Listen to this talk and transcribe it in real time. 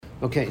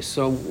Okay,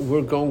 so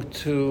we're going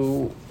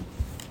to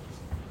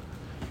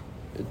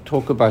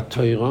talk about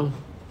Torah.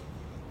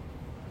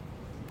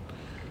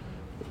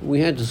 We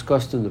had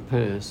discussed in the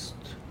past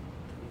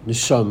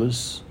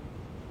Neshamas,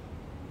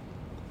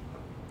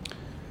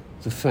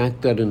 the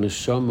fact that a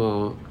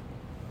Neshama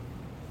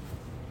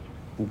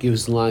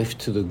gives life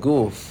to the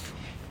guf,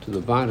 to the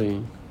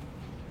body.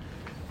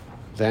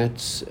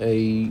 That's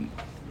a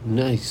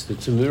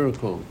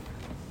miracle.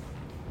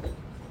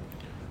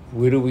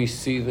 Where do we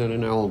see that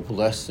in our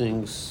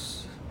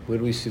blessings? Where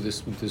do we see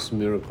this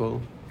miracle?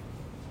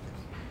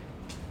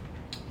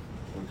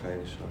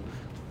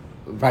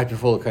 Right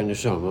before the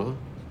Neshama,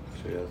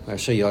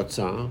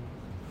 Sheyatza.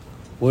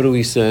 What do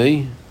we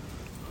say?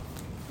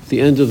 At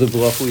the end of the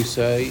bracha we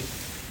say,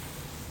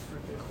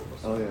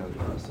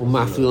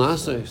 Mafli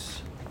Lasos,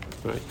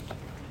 right?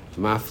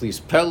 Mafli's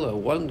Pella,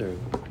 wonder.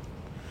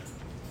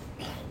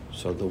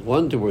 So the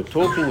wonder we're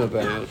talking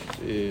about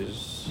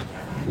is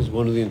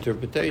one of the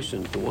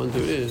interpretations. The wonder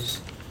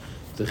is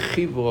the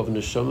chibur of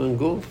neshama and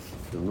guf,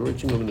 the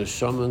merging of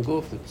neshama and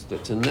guf.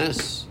 That's a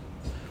nes.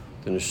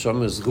 The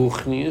neshama is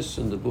ruchnius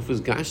and the guf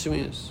is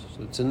gashmius.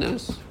 So it's a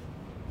nes.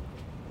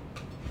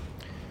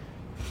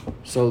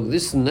 So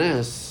this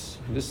nes,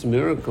 this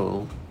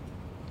miracle,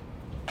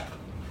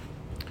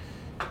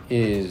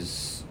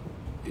 is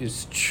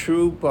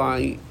true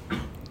by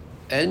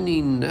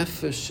any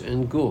nefesh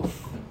and guf.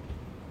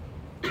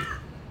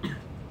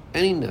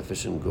 Any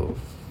nefesh and guf.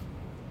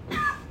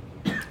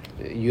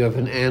 You have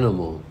an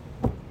animal.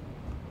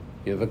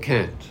 You have a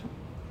cat.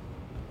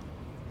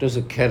 Does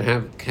a cat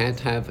have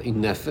a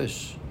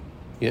nefesh?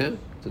 Yeah?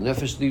 The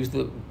nefesh leaves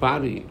the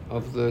body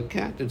of the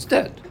cat. It's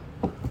dead.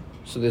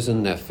 So there's a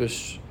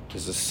nefesh,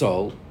 there's a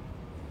soul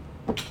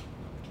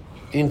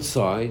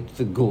inside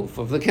the guf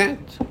of the cat.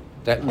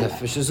 That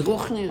nefesh is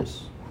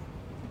ruchnius.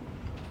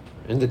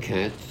 And the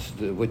cat,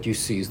 what you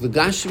see is the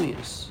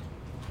gashmius.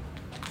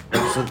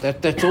 So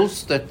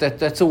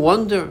that's a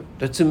wonder.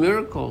 That's a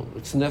miracle.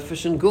 It's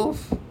nefesh and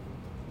guf.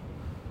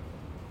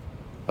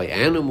 By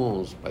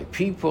animals, by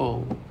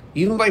people,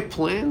 even by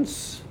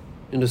plants,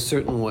 in a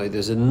certain way,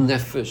 there's a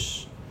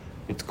nefesh.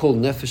 It's called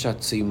nefesh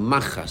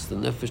atzimachas, the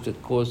nefesh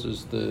that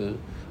causes the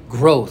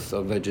growth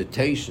of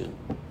vegetation.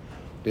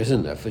 There's a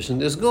nefesh and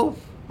there's guf.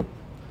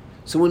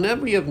 So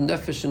whenever you have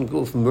nefesh and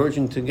guf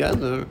merging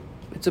together,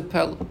 it's a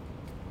pella.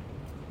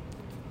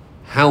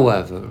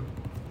 However,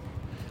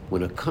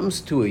 when it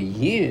comes to a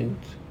yid,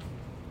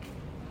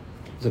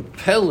 the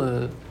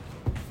pella,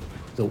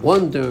 the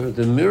wonder,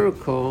 the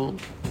miracle,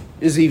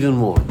 is even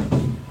more.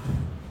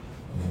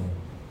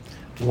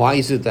 Why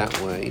is it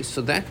that way?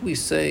 So that we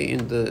say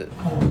in the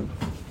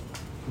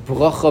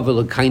bracha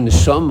v'lekai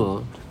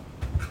neshama,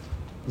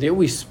 there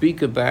we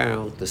speak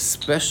about the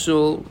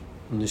special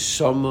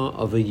neshama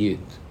of a yid.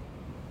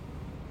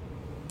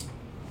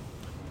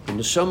 The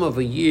neshama of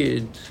a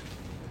yid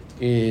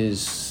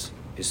is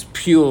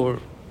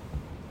pure.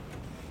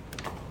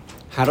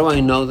 How do I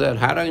know that?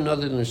 How do I know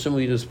that the neshama of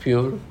a yid is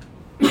pure?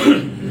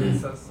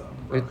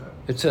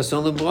 It says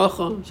on the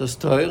bracha, it says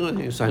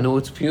Torah, so I know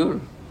it's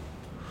pure.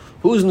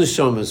 Whose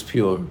neshama is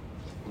pure?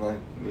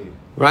 Me.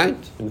 Right?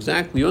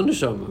 Exactly, your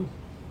neshama.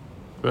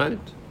 Right?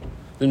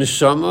 The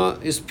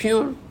neshama is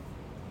pure.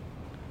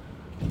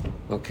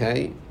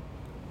 Okay?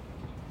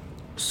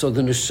 So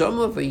the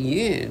neshama of a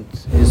yid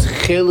is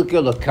chelik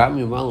elokam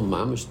yimal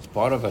mamish, it's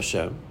part of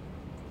Hashem.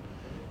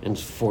 And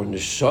for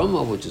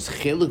neshama, which is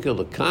chelik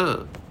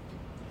elokam,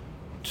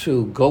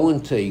 to go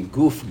into a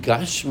guf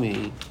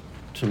gashmi,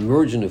 to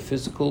merge in a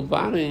physical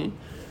body,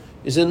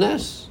 is a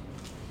nes.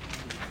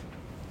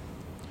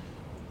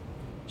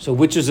 So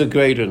which is a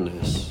greater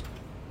nes?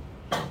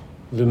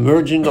 The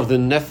merging of the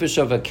nefesh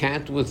of a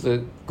cat with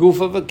the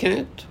guf of a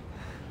cat?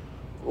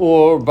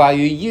 Or by a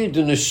yid,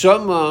 the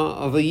neshama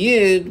of a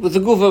yid with the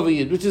guf of a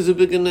yid? Which is a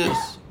bigger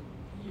nes?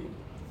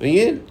 A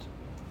yid.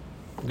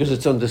 Because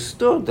it's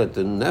understood that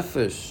the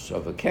nefesh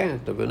of a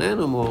cat, of an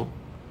animal,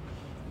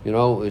 you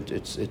know,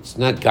 it's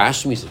not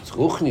gashmis, it's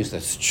ruchnis,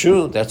 that's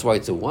true, that's why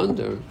it's a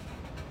wonder.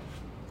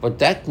 But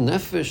that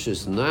nefesh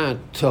is not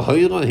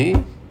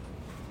tahirahi.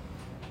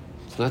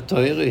 It's not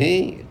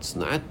tahirahi. It's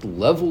not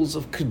levels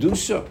of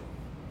kedusha.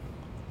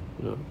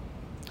 You know?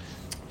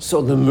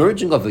 So the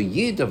merging of a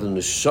yid, of a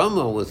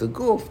neshama with a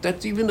guf,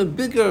 that's even a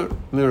bigger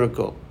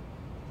miracle.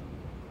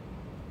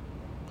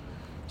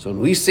 So when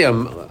we say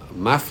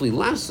mafli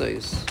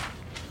lases,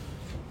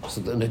 so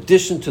in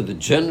addition to the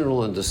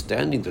general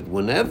understanding that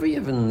whenever you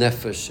have a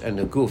nefesh and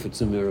a guf, it's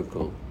a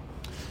miracle.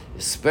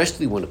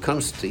 Especially when it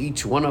comes to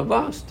each one of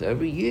us, to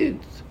every yid,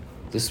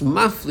 this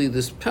mafli,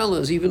 this pella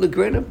is even a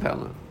greater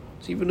pella.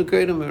 It's even a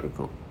greater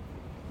miracle.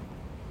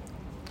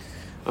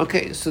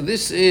 Okay, so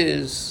this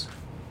is,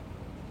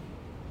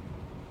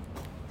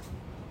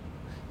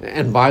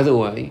 and by the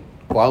way,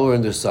 while we're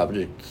in the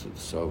subject,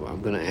 so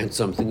I'm going to add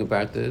something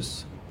about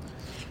this.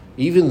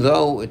 Even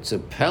though it's a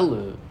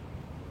pella,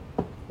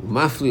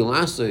 mafli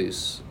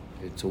lases,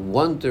 it's a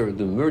wonder,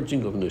 the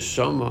merging of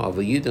neshama, of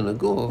a yid and a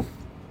guf.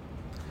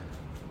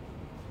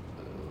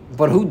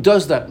 But who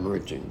does that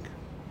merging?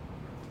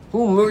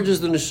 Who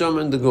merges the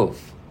neshama and the guf?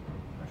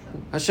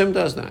 Hashem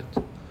does that.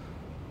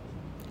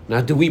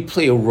 Now, do we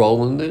play a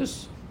role in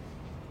this?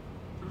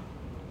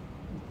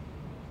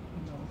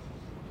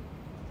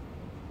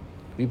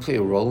 We play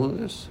a role in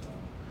this?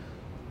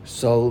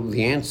 So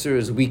the answer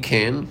is we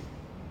can,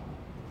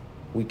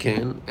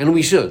 and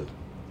we should.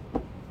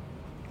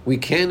 We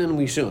can and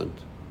we should.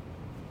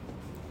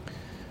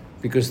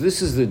 Because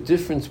this is the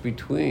difference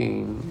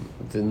between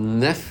the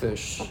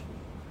nefesh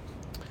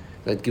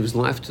that gives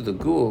life to the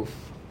guf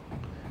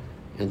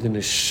and the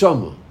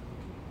neshama,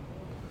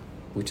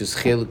 which is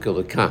chelik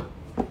elokah.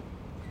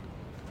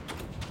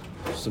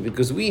 So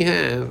because we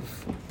have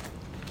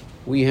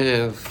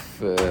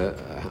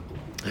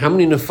how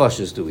many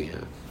nefashos do we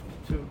have?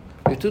 Two.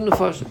 We have two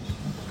nefashos.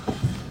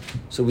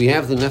 So we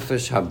have the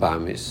nefesh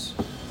habamis,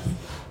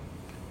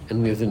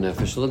 and we have the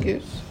nefesh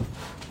lagis.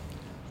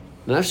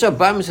 The nefesh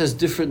habamis has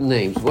different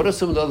names. What are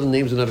some of the other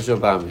names of nefesh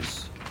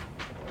habamis?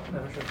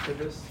 Nefesh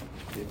HaTivis.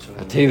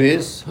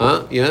 Tivis,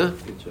 huh? Yeah.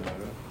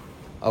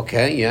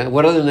 Okay, yeah.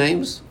 What are the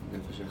names?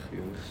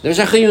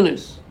 Nefesh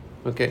HaChiyunis.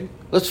 Okay.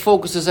 Let's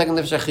focus a second.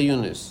 Nefesh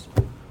HaChiyunis.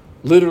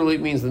 Literally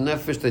means the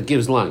nefesh that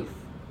gives life,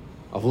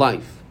 of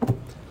life.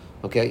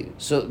 Okay.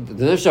 So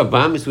the nefesh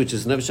habamis, which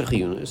is nefesh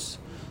HaChiyunis,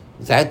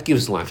 that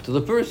gives life to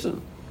the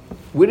person.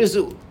 Where does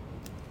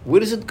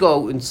it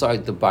go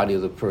inside the body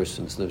of the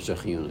person? It's nefesh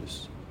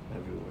HaChiyunis.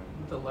 Everywhere.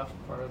 The left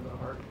part of the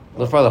heart.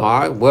 Left part of the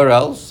heart. Where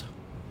else?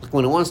 Like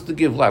when it wants to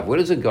give life, where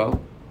does it go?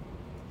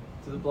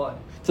 To the blood.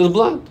 To the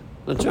blood.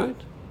 That's right.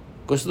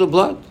 Goes to the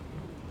blood.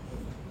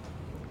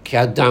 Ki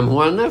adam hu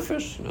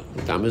nefesh.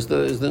 The dam is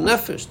the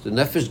nefesh. The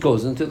nefesh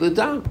goes into the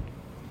dam.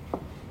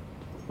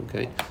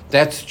 Okay,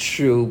 that's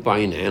true by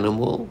an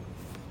animal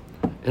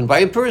and by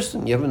a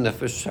person. You have a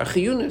nefesh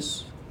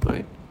hachiyunis,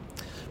 right?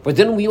 But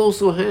then we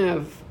also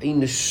have a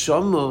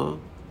neshama,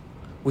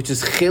 which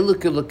is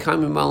chelik elokah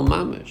mimal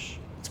mamish.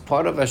 It's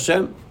part of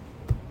Hashem.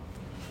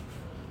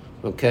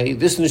 Okay,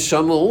 this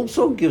neshama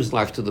also gives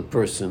life to the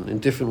person in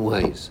different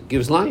ways. It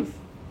gives life.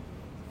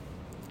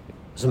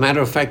 As a matter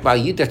of fact, by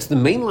Yid, that's the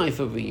main life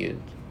of a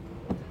Yid,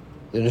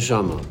 the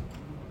neshama.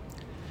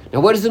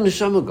 Now, where does the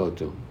neshama go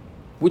to?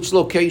 Which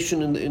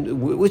location,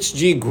 which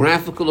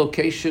geographical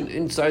location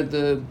inside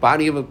the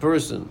body of a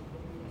person?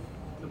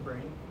 The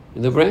brain.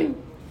 In the brain.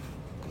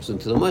 Goes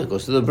into the mind,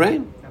 goes to the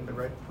brain. And the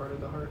right part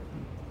of the heart.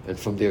 And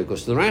from there it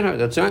goes to the right heart.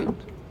 That's right.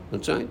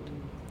 That's right.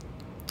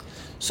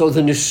 So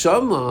the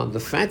neshama, the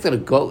fact that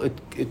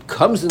it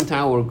comes into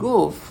our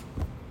guf,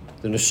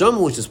 the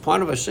neshama, which is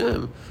part of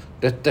Hashem,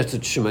 that's a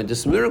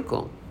tremendous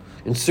miracle.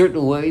 In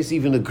certain ways,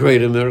 even a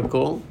greater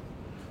miracle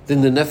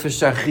than the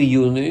nefesh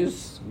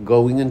hachiyunis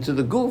going into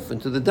the guf,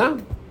 into the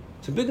dam.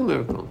 It's a bigger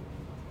miracle.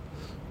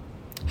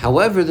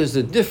 However, there's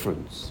a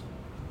difference.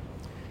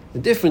 The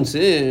difference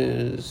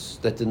is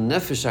that the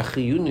nefesh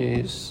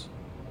hachiyunis,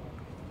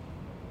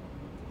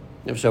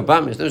 nefesh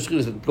habamis, nefesh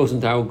hachiyunis that goes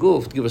into our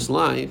guf to give us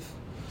life,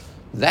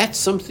 that's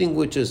something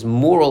which is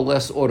more or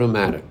less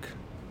automatic.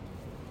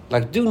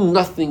 Like do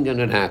nothing and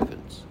it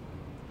happens.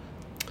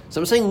 So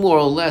I'm saying more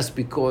or less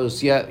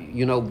because,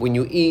 when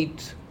you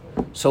eat,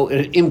 so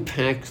it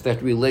impacts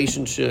that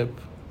relationship.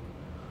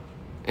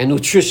 And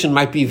nutrition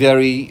might be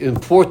very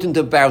important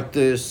about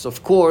this.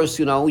 Of course,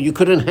 you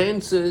could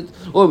enhance it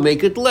or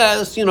make it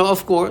less,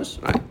 of course,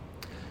 right?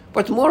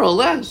 But more or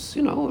less,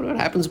 it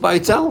happens by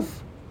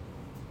itself.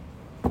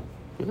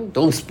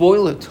 Don't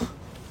spoil it.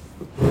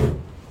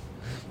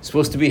 It's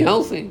supposed to be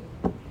healthy.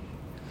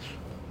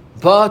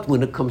 But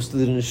when it comes to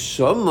the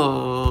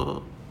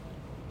neshama,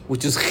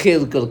 which is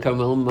chelik elokah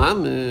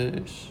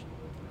mamish,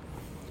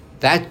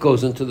 that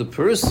goes into the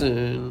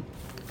person.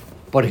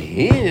 But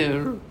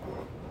here,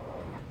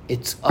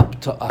 it's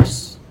up to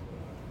us.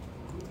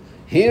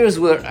 Here's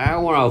where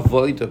our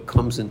avodah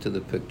comes into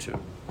the picture.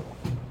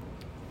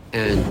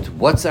 And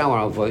what's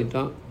our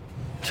avodah?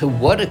 To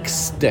what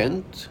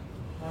extent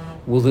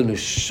will the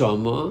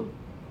neshama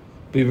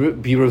be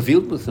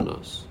revealed within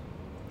us?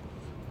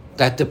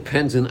 That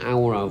depends on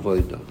our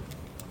avodah.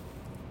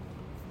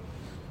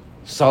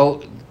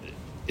 So,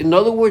 in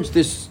other words,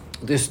 there's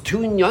two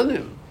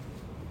inyanim.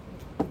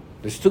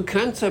 There's two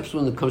concepts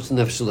when it comes to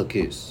nefesh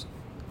elokis.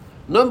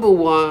 Number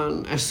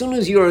one, as soon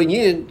as you're a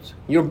Yid,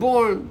 you're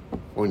born,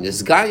 or in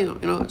this guy,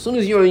 as soon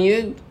as you're a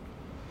Yid,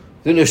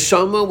 the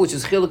neshama, which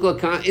is chelik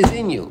elokah, is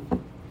in you.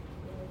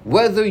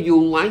 Whether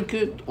you like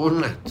it or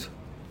not.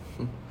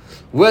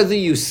 Whether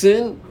you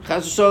sin,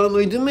 chas v'shalom,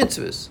 or you do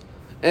mitzvahs.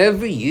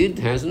 Every Yid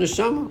has a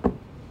neshama. So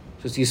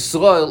it's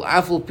Yisrael,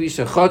 afal pi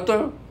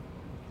shechata,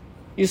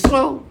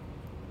 Yisrael.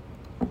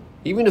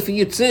 Even if a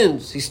Yid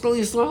sins, he's still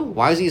Yisrael.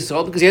 Why is he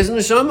Yisrael? Because he has a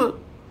neshama,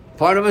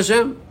 part of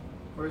Hashem.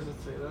 Where does it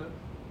say that?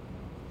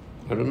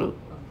 I don't know.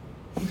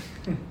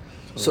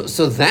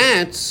 So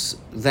that's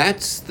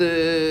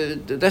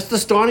the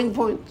starting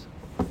point.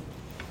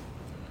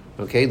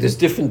 Okay, there's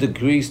different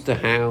degrees to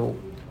how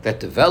that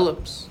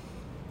develops.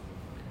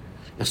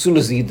 As soon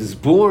as the Yid is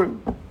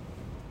born,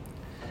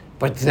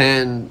 but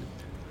then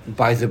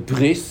by the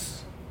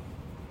bris,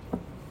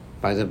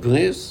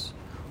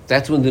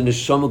 that's when the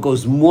neshama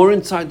goes more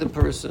inside the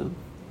person,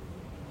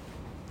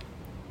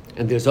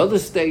 And there's other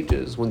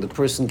stages when the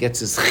person gets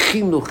his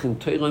chinuch in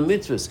Torah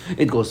mitzvahs.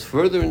 It goes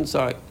further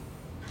inside.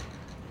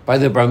 By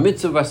the bar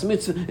mitzvah, bas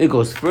mitzvah, it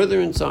goes further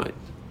inside.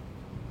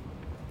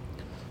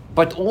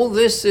 But all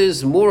this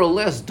is more or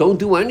less, don't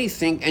do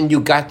anything and you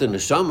got the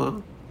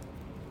neshama.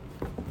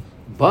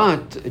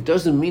 But it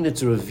doesn't mean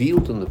it's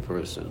revealed in the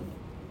person.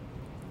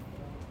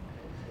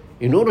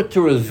 In order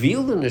to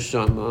reveal the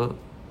neshama,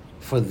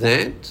 for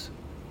that,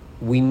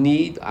 we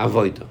need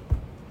avodah.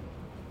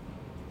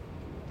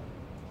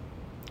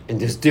 And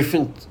there's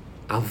different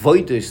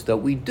avodas that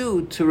we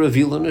do to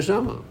reveal the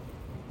neshama.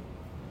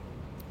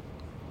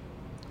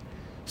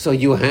 So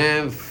you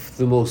have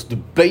the most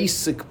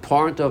basic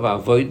part of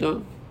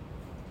avodah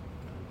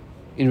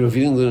in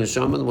revealing the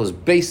neshama. The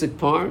most basic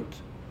part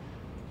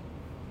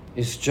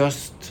is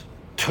just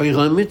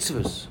Torah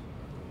mitzvahs.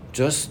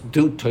 Just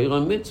do Torah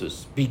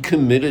mitzvahs. Be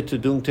committed to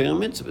doing Torah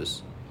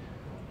mitzvahs.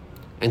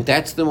 And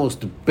that's the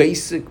most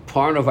basic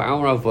part of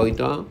our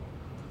avodah,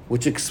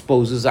 which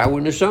exposes our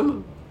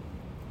neshama.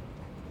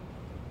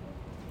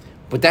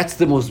 But that's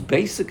the most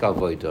basic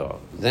avodah.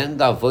 Then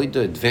the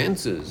avodah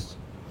advances.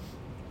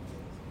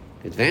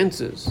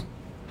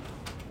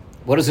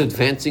 What does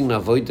advancing in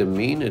avodah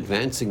mean?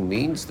 Advancing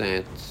means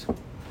that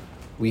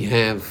we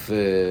have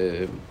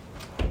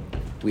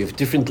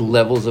different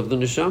levels of the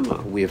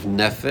neshama. We have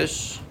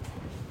nefesh,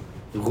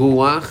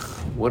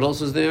 ruach. What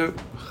else is there?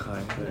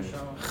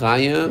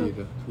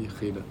 Chaya.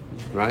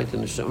 Right, the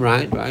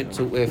neshama. Right.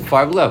 So we have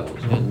 5 levels: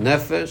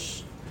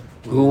 nefesh,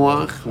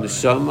 ruach,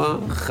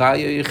 neshama,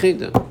 chaya,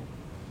 yechida.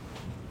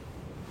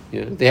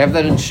 Yeah, they have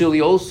that in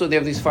Chile also. They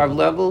have these 5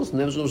 levels.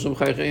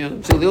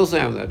 Chile also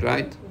have that,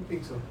 right? I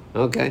think so.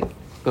 Okay,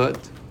 good.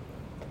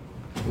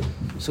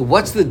 So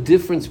what's the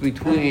difference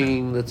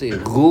between, let's say,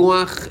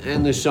 ruach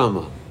and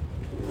neshama?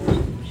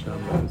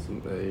 Neshama is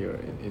your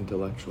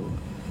intellectual.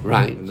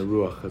 Right. And the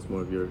ruach is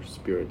more of your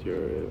spirit,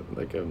 your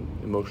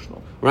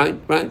emotional. Right.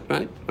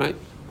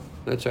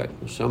 That's right.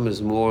 Neshama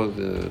is more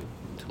the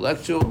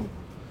intellectual.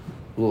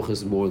 Ruach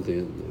is more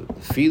the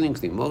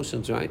feelings, the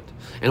emotions, right?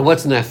 And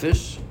what's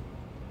nefesh?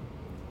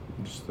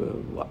 Just the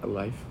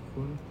life,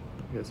 I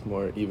guess,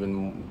 more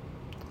even.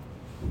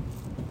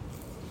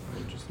 What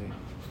would you say?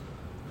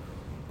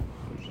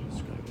 How would you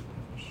describe it?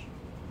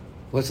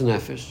 What's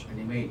nefesh?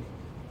 Animate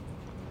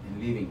and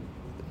living.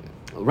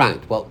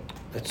 Right. Well,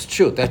 that's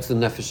true. That's the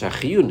nefesh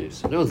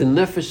achiyunis. No, the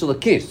nefesh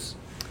lakis.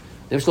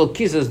 Nefesh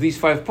lakis has these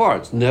 5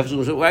 parts.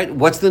 Nefesh, right?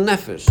 What's the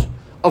nefesh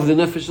of the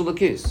nefesh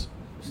lakis?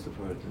 It's the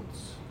part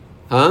that's.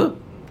 Huh?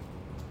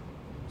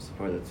 It's the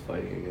part that's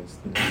fighting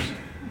against the.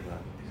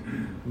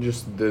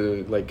 Just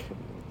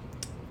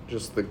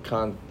the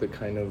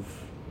kind of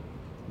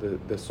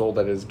the soul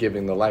that is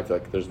giving the life.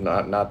 Like there's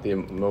not the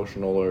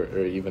emotional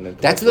or even.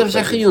 That's the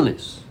nefesh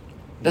achiyunis.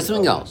 That's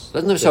something else.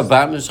 That's nefesh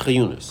habamis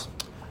chayunis.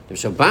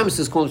 Nefesh habamis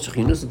is called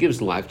chayunis. It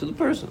gives life to the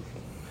person.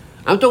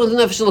 I'm talking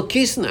the nefesh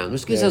lakis now.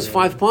 Nefesh lakis has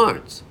 5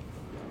 parts.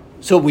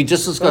 So we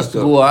just discussed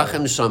ruach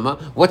and neshama.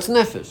 What's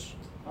nefesh?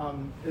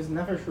 Is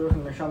nefesh, ruach,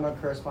 and neshama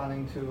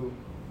corresponding to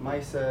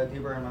ma'isa,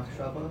 dibur, and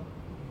machshava?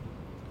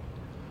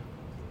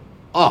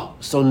 Oh,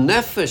 so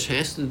nefesh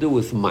has to do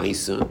with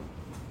ma'isa,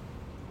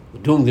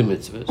 doing the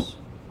mitzvahs.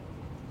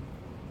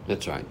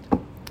 That's right.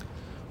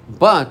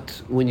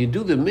 But when you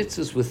do the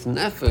mitzvahs with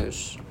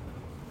nefesh,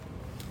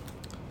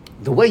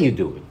 the way you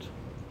do it,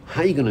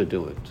 how are you going to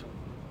do it?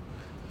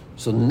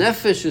 So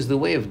nefesh is the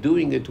way of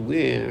doing it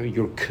where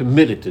you're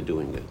committed to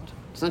doing it.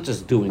 It's not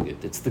just doing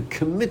it, it's the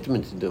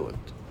commitment to do it.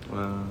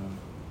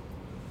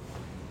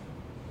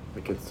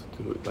 Like it's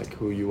like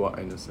who you are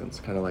in a sense,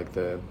 kind of like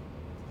the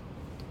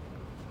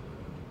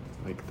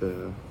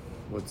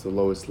what's the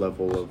lowest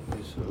level of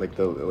like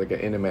an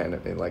inner man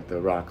in like the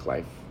rock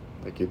life.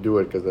 Like you do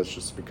it because that's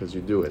just because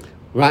you do it.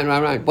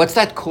 Right. What's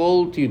that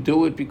called? You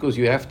do it because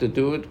you have to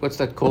do it. What's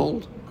that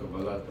called?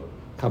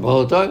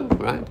 Kabbalah,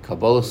 right?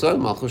 Kabbalah,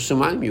 Malchus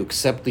Shemayim. You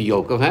accept the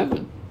yoke of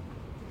heaven,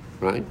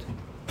 right?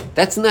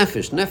 That's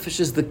nefesh. Nefesh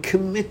is the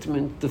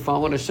commitment to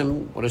follow what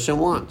Hashem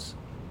wants.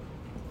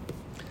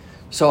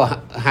 So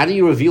how do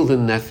you reveal the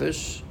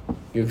nefesh?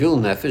 You reveal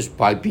nefesh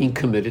by being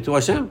committed to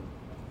Hashem.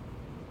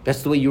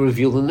 That's the way you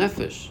reveal the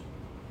nefesh.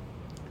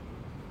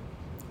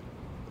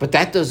 But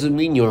that doesn't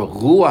mean your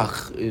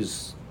ruach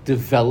is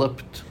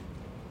developed,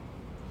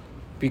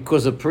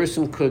 because a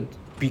person could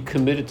be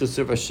committed to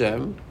serve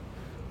Hashem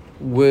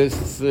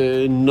with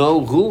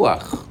no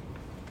ruach.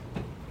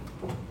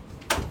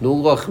 No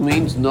ruach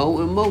means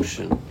no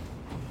emotion,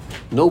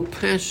 no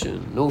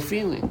passion, no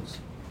feelings.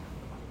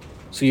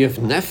 So you have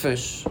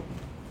nefesh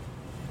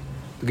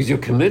because you're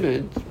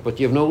committed, but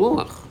you have no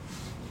ruach.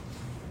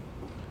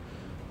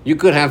 You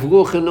could have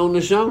ruach and no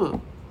neshama.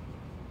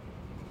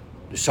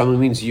 Neshama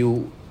means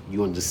you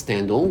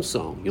understand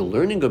also. You're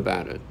learning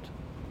about it.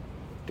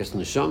 That's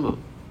neshama.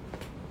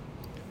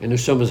 And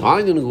neshama is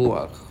higher than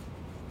ruach,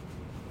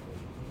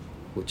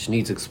 which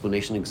needs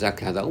explanation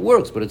exactly how that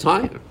works, but it's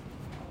higher.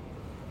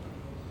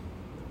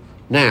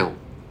 Now,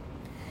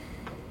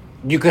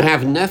 you could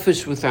have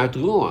nefesh without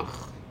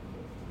ruach.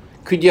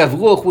 Could you have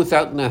ruach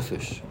without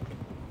nefesh?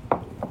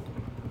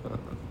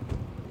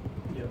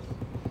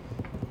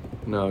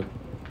 No.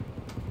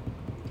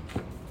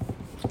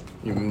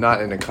 You're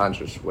not in a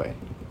conscious way.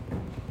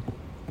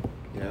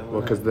 Yeah.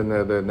 Well, because the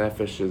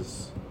nefesh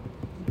is.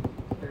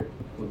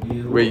 Would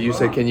be Wait, you ruach.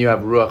 said can you have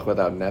ruach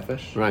without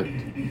nefesh? Right.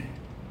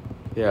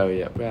 Yeah,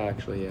 yeah, yeah.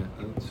 Actually, yeah,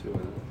 Not sure.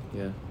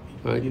 yeah.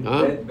 Right.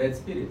 Bad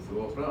spirits,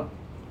 ruach ra.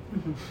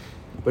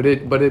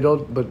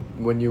 But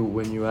when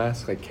you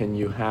ask like, can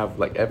you have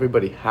like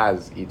everybody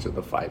has each of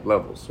the 5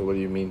 levels? So what do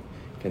you mean?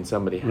 Can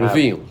somebody have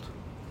Revealed.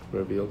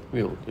 revealed?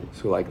 Revealed.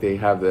 So like they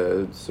have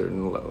the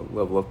certain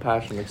level of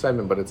passion,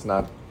 excitement, but it's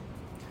not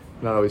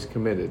always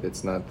committed.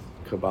 It's not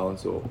Kabbalah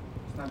soul.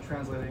 It's not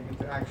translating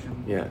into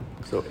action. Yeah.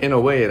 So in a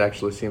way, it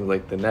actually seems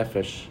like the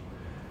nefesh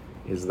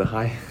is the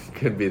high,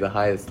 could be the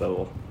highest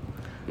level.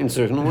 In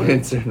certain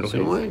ways. In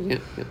certain ways. Yeah,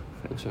 yeah,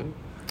 that's right.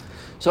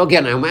 So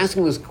again, I'm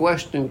asking this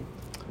question: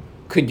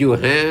 could you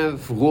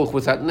have ruach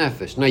without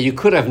nefesh? Now you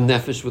could have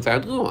nefesh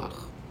without ruach,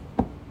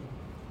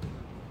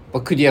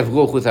 but could you have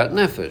ruach without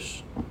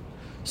nefesh?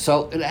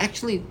 So it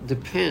actually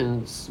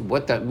depends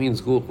what that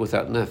means, ruach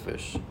without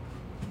nefesh.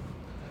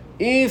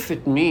 If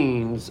it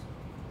means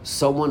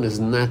someone is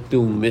not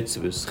doing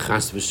mitzvahs,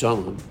 chas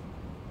v'shalom,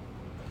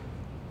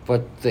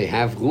 but they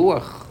have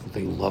ruach,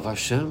 they love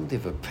Hashem, they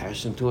have a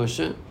passion to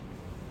Hashem,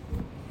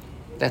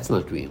 that's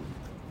not real.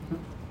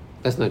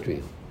 That's not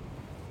real.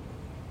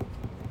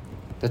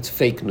 That's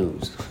fake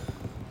news.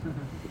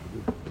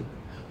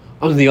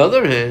 On the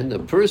other hand, a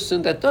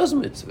person that does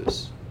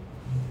mitzvahs,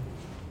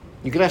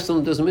 you could have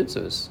someone who does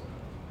mitzvahs,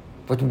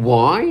 but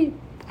why?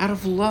 Out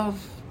of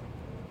love.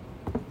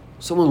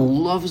 Someone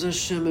loves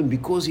Hashem, and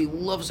because he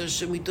loves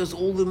Hashem, he does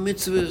all the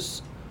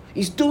mitzvahs.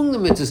 He's doing the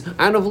mitzvahs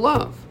out of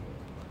love.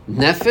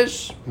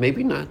 Nefesh,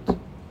 maybe not.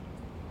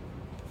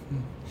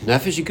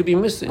 Nefesh, he could be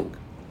missing,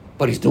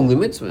 but he's doing the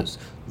mitzvahs.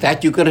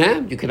 That you could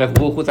have. You could have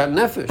ruach without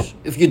nefesh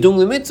if you're doing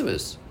the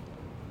mitzvahs.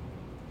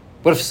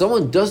 But if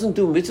someone doesn't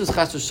do mitzvahs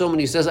chas v'shalom and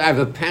he says, "I have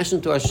a passion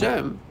to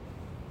Hashem,"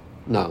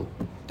 no,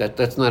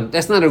 that's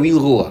not a real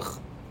ruach.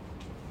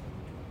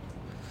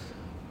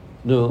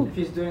 No. If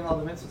he's doing all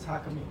the mitzvahs,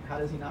 how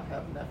does he not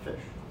have nefesh?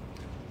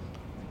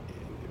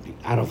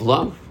 Out of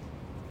love.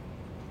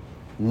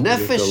 If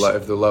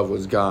Nefesh. the love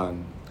was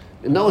gone.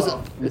 No,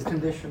 It's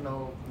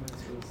conditional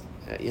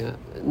mitzvahs. yeah.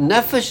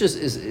 Nefesh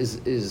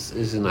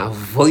is an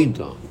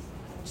avodah.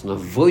 It's an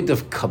avodah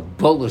of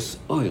Kabbalah's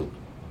oil.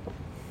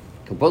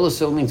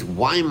 Kabbalah's oil means,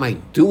 why am I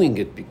doing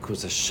it?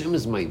 Because Hashem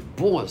is my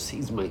boss.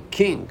 He's my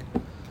king.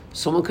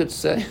 Someone could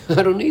say,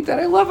 I don't need that.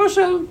 I love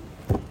Hashem.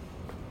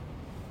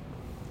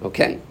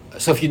 Okay?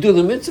 So if you do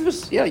the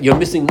mitzvahs, yeah, you're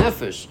missing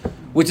nefesh,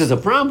 which is a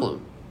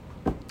problem.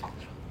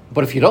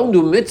 But if you don't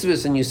do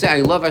mitzvahs and you say,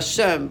 I love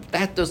Hashem,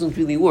 that doesn't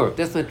really work.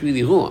 That's not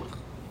really ruach.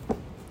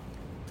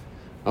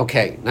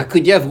 Okay, now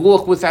could you have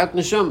ruach without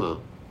neshama?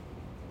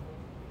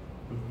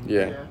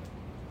 Yeah.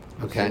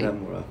 I've seen Okay. that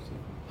more often.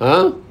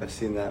 Huh? I've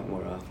seen that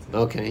more often.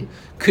 Okay.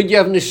 Could you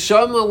have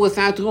neshama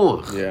without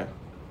ruach? Yeah.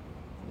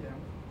 Yeah.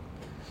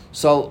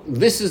 So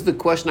this is the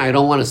question I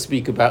don't want to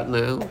speak about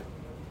now,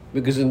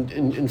 because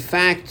in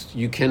fact,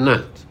 you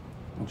cannot.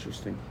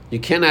 Interesting. You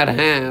cannot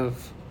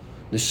have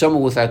neshama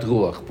without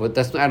ruach, but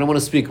I don't want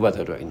to speak about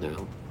that right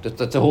now.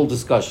 That's a whole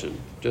discussion,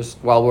 just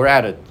while we're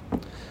at it.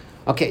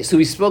 Okay, so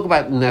we spoke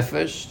about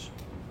nefesh.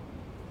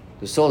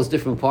 The soul has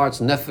different parts.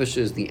 Nefesh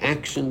is the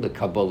action, the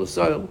Kabbalah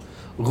soul.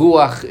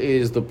 Ruach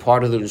is the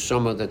part of the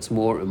neshama that's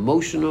more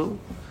emotional.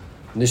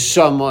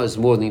 Neshama is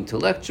more the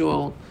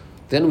intellectual.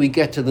 Then we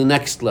get to the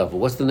next level.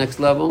 What's the next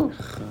level?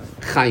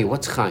 Chaya.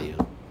 What's chaya?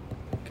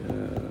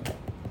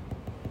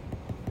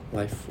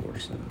 Life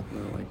force.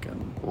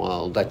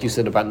 Well, that you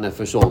said about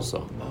nefesh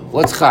also.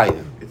 What's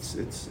chaya?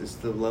 It's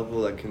the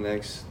level that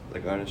connects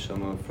like our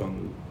neshama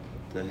from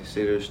the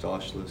Seder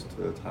Shtashlis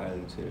to the higher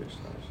than Seder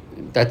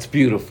Shtashlis. That's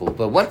beautiful.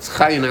 But what's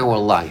chaya in our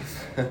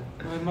life?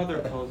 My mother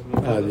calls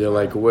me. You're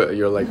like will.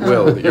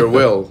 Your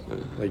will.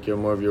 Like you're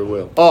more of your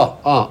will.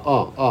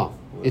 Oh.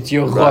 It's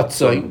your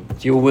rotzon.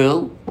 It's your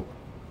will.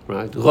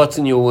 Right?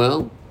 Rotzon, your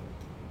will.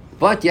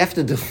 But you have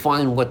to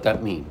define what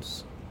that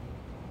means.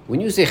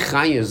 When you say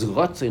chaya is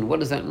rotzon, what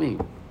does that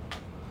mean?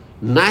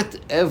 Not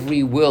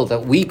every will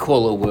that we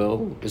call a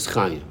will is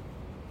chaya.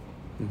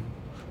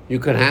 You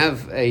could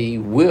have a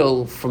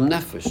will from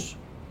nefesh.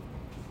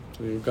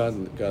 So your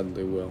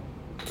godly will.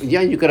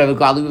 Yeah, you could have a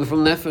godly will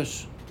from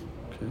nefesh.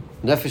 Okay.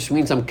 Nefesh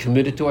means I'm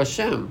committed to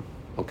Hashem.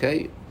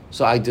 Okay?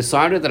 So I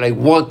decided that I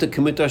want to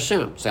commit to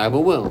Hashem. So I have a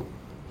will.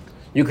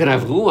 You can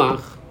have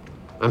ruach.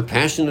 I'm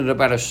passionate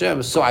about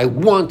Hashem, so I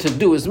want to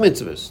do His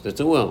mitzvahs. That's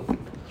a will.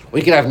 Or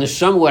you can have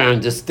neshama where I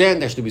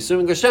understand I should be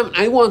serving Hashem.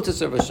 I want to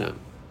serve Hashem.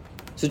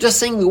 So just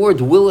saying the word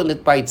will in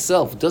it by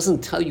itself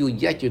doesn't tell you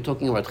yet you're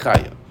talking about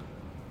chaya.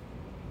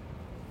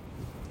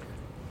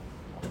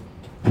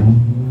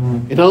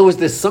 In other words,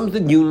 there's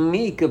something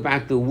unique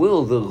about the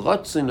will, the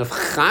rotzon of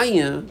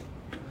chaya,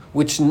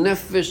 which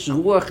nefesh,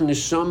 ruach,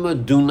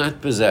 neshama do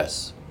not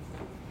possess.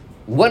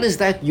 What is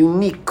that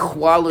unique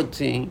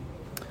quality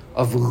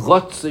of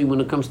rotzon when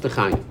it comes to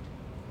chaya?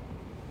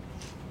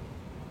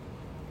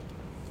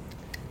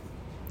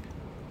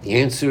 The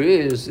answer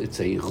is, it's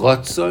a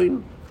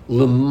rotzon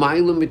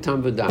L'mayla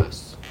mitam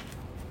v'das.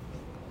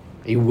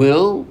 A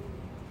will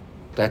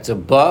that's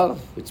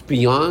above, it's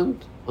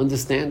beyond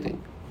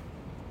understanding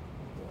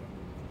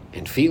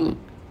and feeling.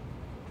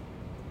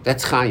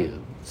 That's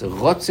chaya. It's a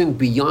rotzen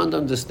beyond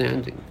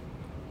understanding.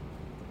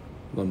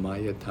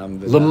 Lamaya tam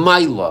v'das.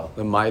 L'mayla.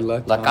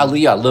 L'mayla. Like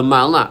aliyah.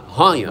 L'mala.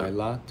 Higher.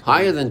 L'mayla.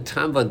 Higher than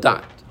tam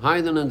v'dat.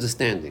 Higher than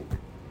understanding.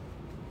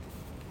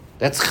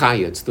 That's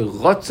chaya. It's the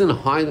rotzen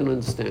higher than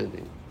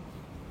understanding.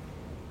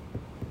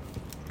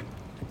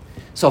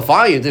 So if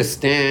I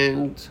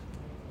understand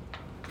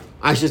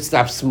I should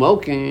stop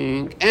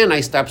smoking, and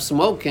I stop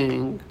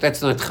smoking,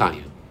 that's not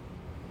chaya.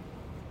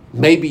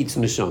 Maybe it's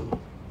neshama.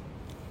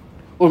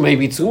 Or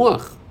maybe it's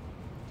ruach.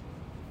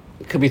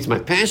 It could be it's my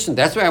passion.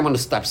 That's why I want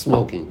to stop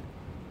smoking.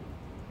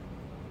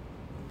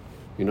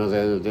 You know,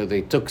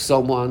 they took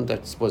someone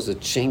that was a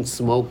chain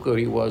smoker.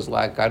 He was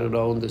like, I don't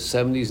know, in the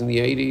 70s and the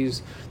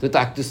 80s. The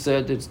doctor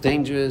said it's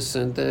dangerous,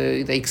 and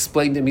they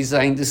explained to him, he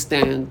said, I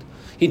understand.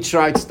 He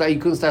tried to stop, he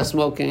couldn't stop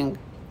smoking.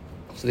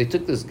 So they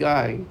took this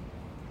guy,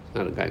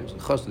 not a guy, it was a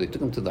chassid, they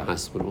took him to the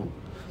hospital.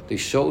 They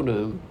showed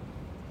him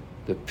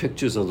the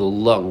pictures of the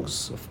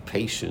lungs of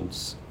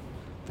patients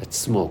that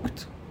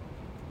smoked.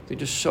 They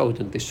just showed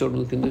him, they showed him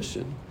the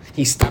condition.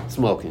 He stopped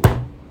smoking.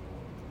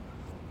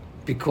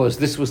 Because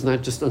this was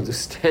not just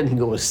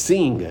understanding or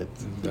seeing it.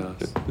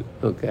 Yes.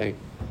 Okay.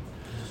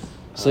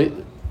 So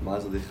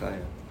Mazel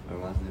Chaya or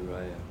Mazel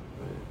Raya.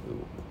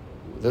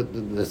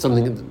 that's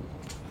something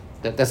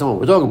that's not what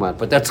we're talking about,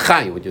 but that's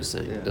chai, what you're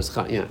saying. Yeah. That's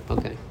chai, yeah,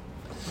 okay.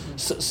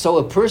 So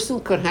a person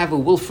could have a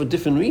will for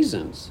different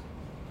reasons.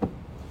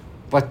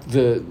 But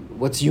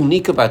what's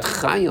unique about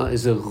chaya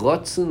is a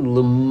rotzen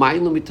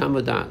l'mayla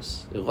mitam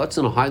v'das, a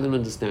rotzen higher than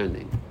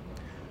understanding.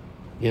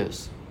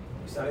 Yes.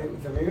 Starting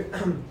with the mirror,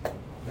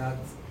 that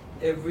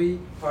every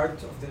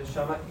part of the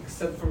neshama,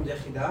 except from the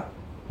yechida,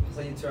 has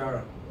a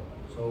yitzhara.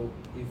 So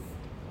if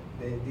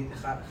they did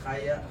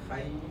chaya,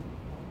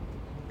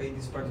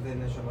 this part of the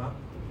neshama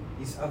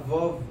is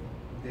above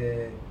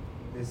the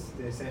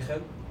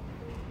seichel,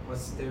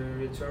 what's the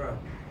yitzhara?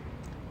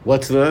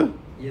 What's the?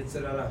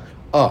 Yitzhara.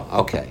 Oh,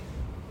 okay.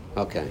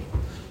 Okay.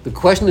 The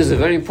question is a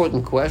very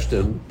important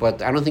question,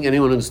 but I don't think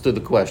anyone understood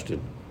the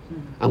question.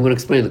 I'm going to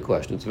explain the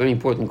question. It's a very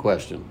important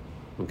question.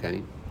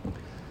 Okay?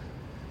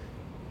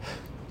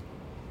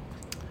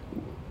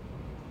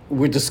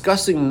 We're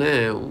discussing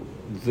now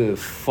the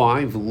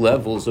 5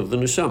 levels of the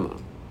neshama.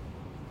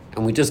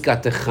 And we just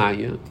got the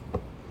chaya.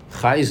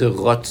 Chaya is a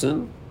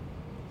rotzen,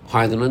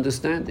 higher than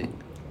understanding.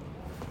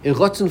 A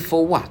rotzen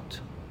for what?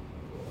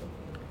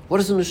 What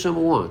does the neshama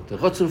want? A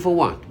rotzen for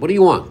what? What do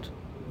you want?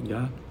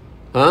 Yeah.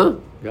 Huh?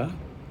 Yeah.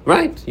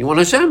 Right. You want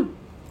Hashem.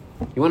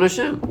 You want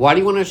Hashem. Why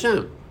do you want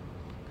Hashem?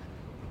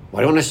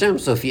 Why do you want Hashem?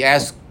 So if you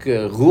ask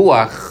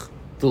Ruach,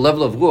 the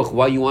level of Ruach,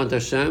 why you want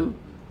Hashem?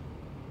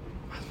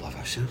 I love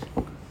Hashem.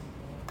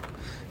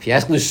 If you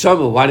ask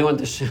Neshama, why do you want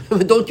Hashem?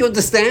 Don't you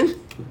understand?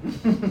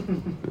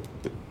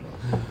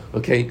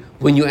 Okay.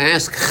 When you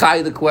ask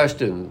Chai the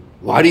question,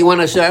 why do you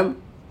want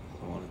Hashem?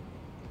 I want it.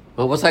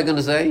 Well, what's I going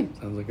to say?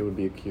 Sounds like it would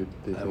be a cute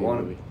Disney I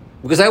want movie.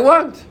 Because I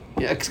want.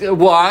 Yeah,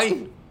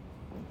 why?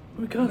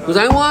 Because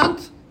I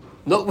want.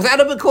 No, without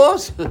a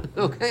because.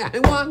 Okay, I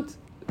want.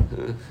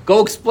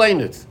 Go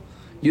explain it.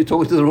 You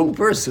talking to the wrong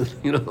person,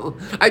 you know.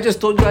 I just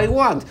told you I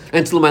want.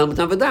 And it's l'mayla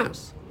mitam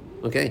v'das.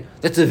 Okay?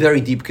 That's a very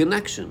deep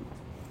connection.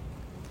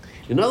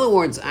 In other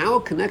words, our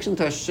connection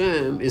to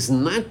Hashem is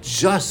not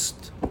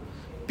just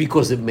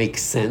because it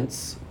makes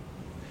sense,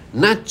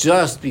 not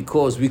just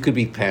because we could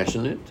be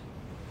passionate.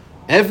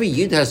 Every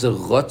Yid has a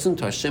rotzen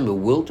to Hashem, a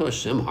will to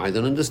Hashem higher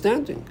than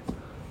understanding.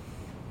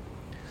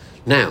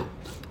 Now,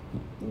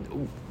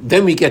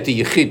 then we get to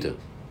Yechida.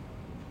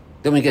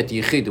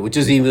 Which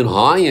is even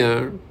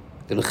higher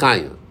than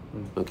Chaya.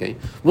 Okay?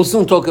 We'll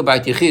soon talk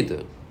about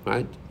Yechida,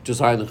 right?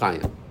 Just higher than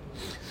Chaya.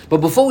 But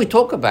before we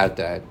talk about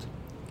that,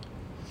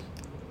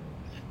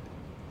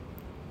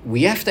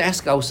 we have to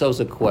ask ourselves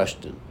a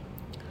question.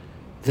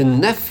 The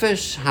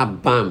Nefesh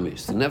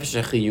Habamis, the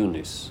Nefesh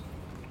HaChiyunis,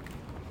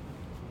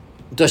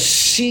 does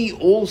she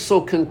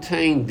also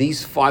contain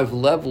these 5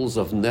 levels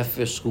of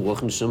Nefesh,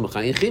 Ruach, Neshama,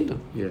 Chaya, Yechida?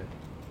 Yeah.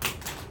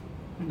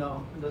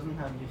 No, it doesn't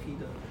have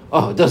Yechida.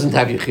 Oh, it doesn't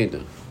have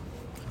Yechida.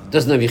 It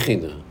doesn't have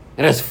Yechida.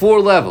 It has 4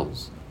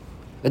 levels.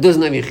 It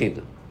doesn't have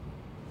Yechida.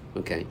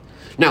 Okay?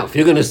 Now, if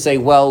you're going to say,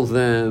 well,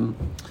 then,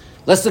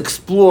 let's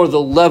explore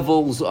the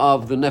levels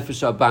of the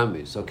Nefesh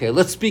Habamis. Okay?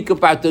 Let's speak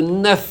about the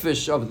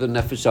Nefesh of the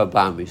Nefesh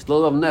Habamis. The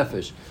level of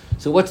Nefesh.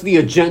 So what's the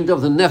agenda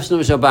of the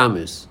Nefesh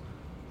Habamis?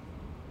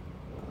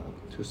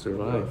 To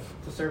survive.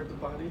 To serve the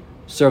body.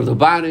 Serve the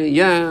body,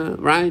 yeah,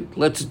 right?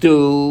 Let's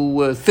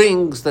do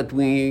things that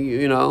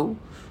we,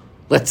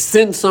 let's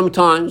sin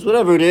sometimes,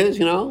 whatever it is,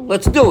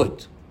 let's do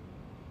it,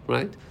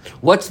 right?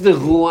 What's the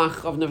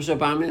ruach of Nefesh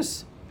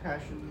Habamis?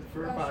 Passion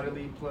for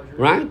bodily pleasure.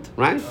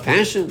 Right?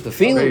 Passion, the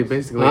feeling. Okay,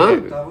 basically,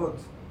 Tavot.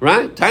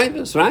 Right?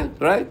 Tightness,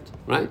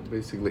 right?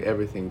 basically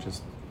everything,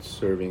 just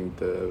serving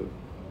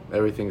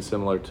everything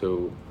similar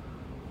to,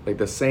 like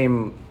the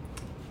same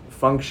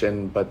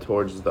function, but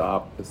towards the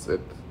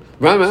opposite.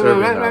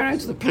 Right.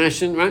 It's the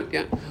passion, right?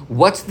 Yeah.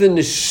 What's the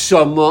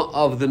neshama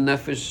of the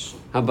nefesh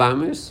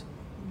habamis?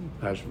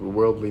 Passion,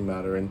 worldly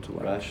matter,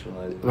 intellect.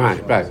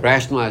 Rationalizing.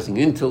 Rationalizing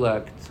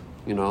intellect,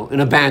 in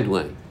a bad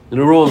way, in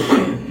a wrong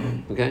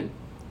way. Okay?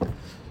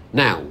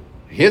 Now,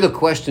 here the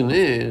question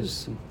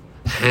is,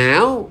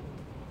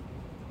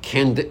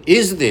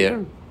 is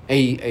there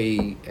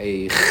a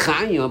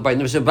chaya by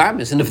nefesh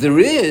habamis? And if there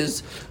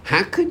is,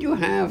 how could you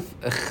have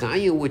a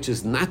chaya which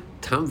is not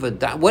tam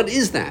v'da? What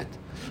is that?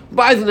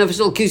 By the nefesh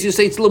al-kis, you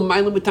say it's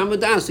l'mayla b'tam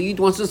v'da. So Yid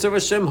wants to serve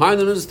Hashem higher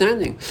than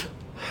understanding.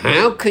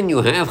 How can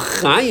you have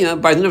chaya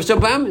by the nefesh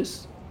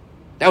habamis?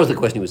 That was the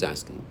question he was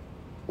asking.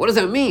 What does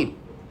that mean?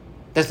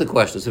 That's the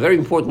question. It's a very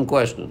important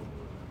question.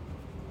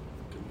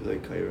 Could be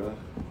like kairach.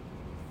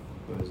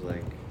 It was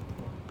like.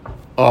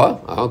 Oh,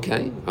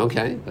 okay.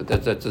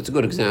 That's a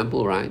good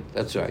example, right?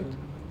 That's right.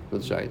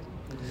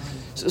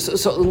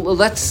 So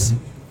let's.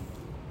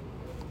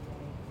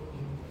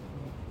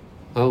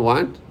 Oh,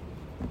 what?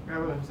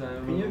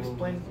 Can you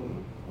explain?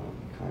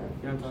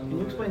 Can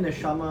you explain the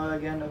Neshama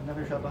again of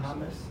Nefesh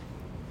Habahamis?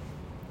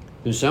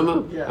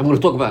 Neshama? Yeah. I'm going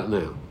to talk about it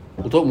now.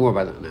 We'll talk more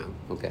about that now.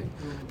 Okay.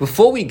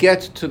 Before we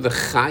get to the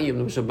Chayim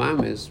of Nefesh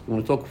Habahamis, we're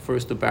going to talk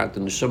first about the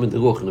Neshama and the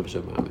Ruach of Nefesh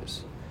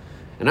Habahamis.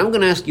 And I'm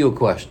going to ask you a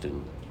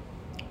question.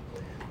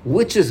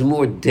 Which is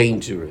more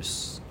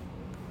dangerous?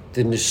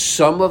 The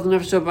Neshama of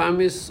Nefesh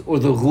Habahamis or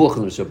the Ruach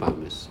of Nefesh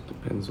Habahamis?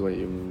 Depends what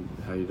you mean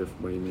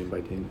by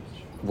dangerous.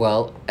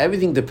 Well,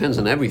 everything depends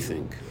on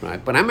everything,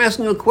 right? But I'm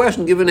asking you a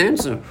question, give an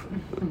answer.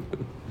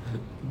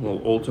 Well,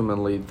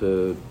 ultimately,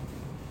 the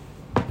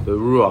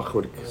ruach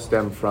would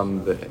stem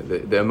from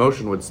the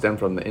emotion would stem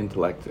from the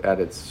intellect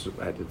at its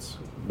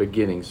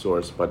beginning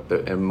source, but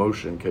the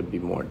emotion could be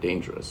more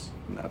dangerous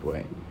in that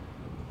way.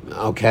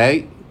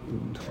 Okay.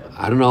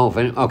 I don't know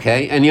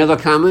okay. Any other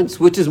comments?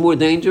 Which is more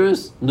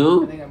dangerous?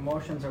 No? I think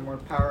emotions are more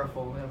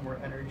powerful, they have more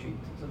energy,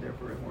 so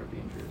therefore they're more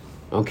dangerous.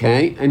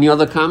 Okay. Any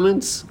other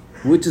comments?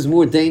 Which is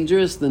more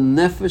dangerous? The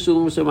nefesh or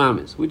Nefesh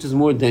Habahamis? Which is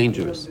more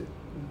dangerous?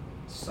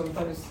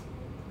 Sometimes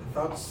the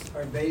thoughts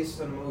are based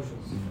on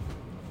emotions.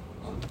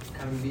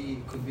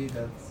 Could be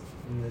that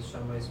the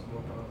Neshama is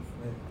more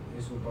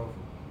powerful.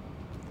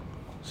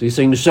 So you're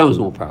saying the Neshama is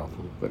more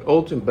powerful? But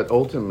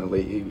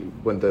ultimately,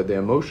 when the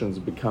emotions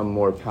become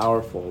more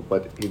powerful,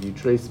 but if you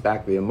trace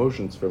back the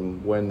emotions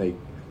from when they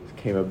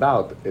came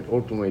about, it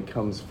ultimately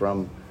comes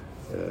from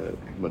the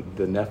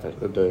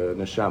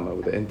neshama,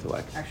 with the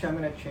intellect. Actually, I'm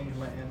going to change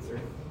my answer.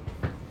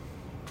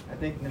 I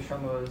think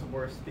Neshama is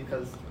worse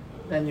because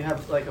then you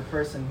have like a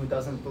person who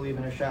doesn't believe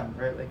in Hashem,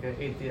 right? Like an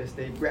atheist.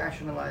 They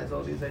rationalize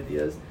all these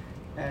ideas,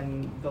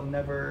 and they'll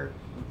never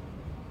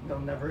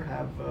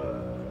have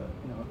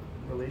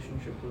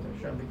relationship with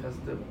Hashem because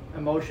the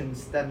emotion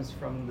stems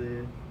from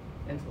the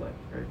intellect,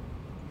 right?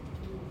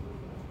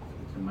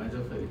 It's a matter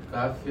of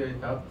itapcha. If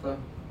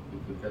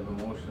you have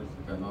emotions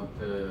that are not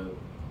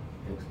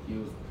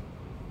excused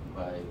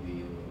by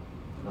the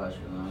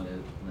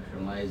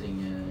rationalizing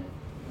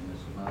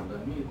Neshama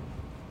B'amid,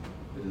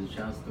 there is a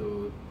chance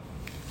to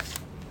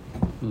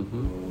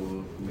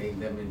make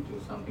them into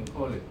something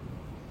holy.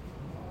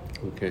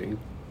 Okay.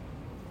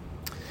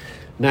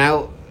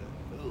 Now,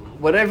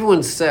 what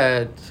everyone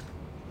said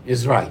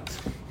is right.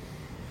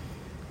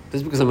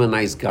 This is because I'm a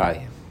nice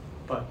guy.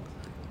 But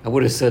I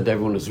would have said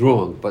everyone is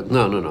wrong, but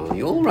no.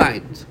 You're all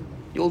right.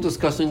 You're all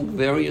discussing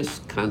various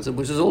concepts,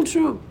 which is all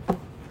true.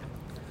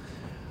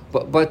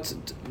 But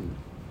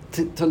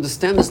to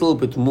understand this a little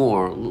bit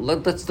more,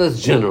 let's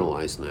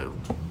generalize now.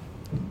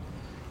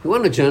 We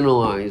want to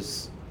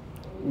generalize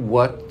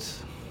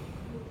what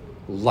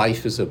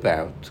life is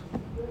about.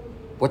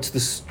 What's the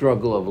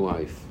struggle of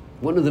life?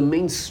 One of the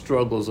main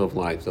struggles of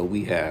life that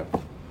we have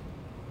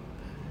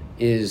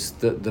is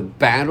the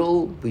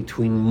battle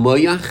between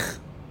moyach,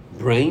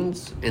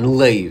 brains, and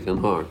leiv,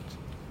 and heart.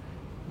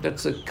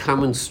 That's a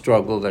common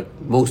struggle that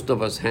most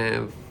of us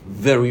have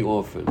very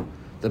often.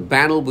 The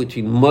battle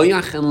between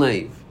moyach and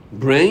leiv,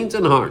 brains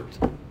and heart.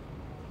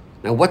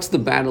 Now, what's the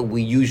battle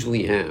we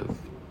usually have?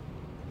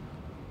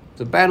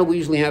 The battle we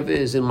usually have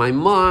is, in my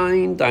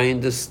mind, I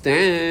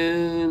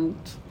understand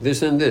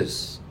this and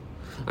this.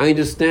 I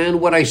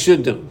understand what I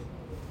should do.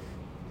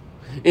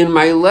 In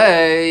my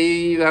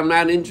leiv, I'm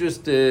not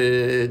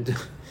interested.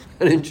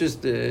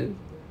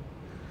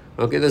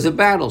 Okay, there's a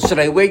battle. Should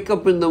I wake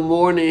up in the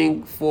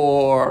morning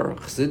for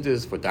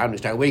chassidus, for davening?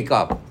 Should I wake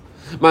up?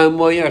 My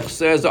moyach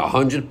says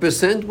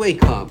 100%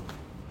 wake up.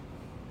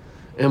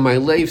 And my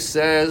leiv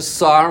says,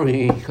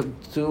 sorry,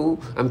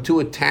 I'm too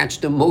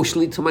attached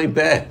emotionally to my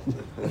bed.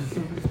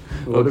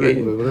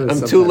 Okay,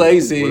 I'm too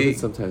lazy. What if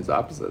it's sometimes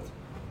opposite?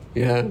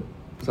 Yeah.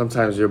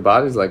 Sometimes your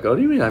body's like, oh,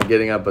 do you mean I'm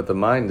getting up? But the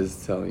mind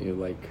is telling you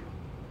like...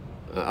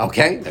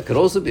 Okay, that could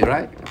also be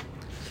right.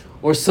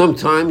 Or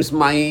sometimes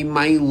my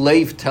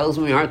leiv tells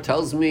me, my heart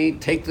tells me,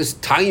 take this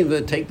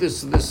taiva, take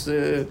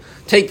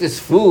this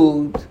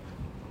food,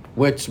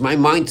 which my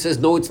mind says,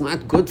 no, it's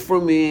not good for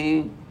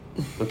me.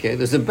 Okay,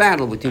 there's a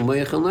battle between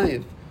moyach and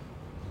leiv.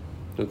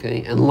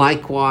 Okay, and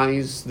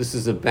likewise, this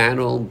is a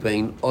battle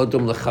between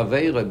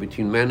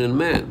man and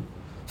man.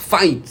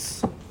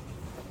 fights.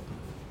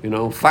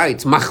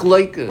 Fights,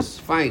 machloikas,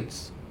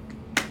 fights.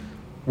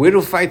 Where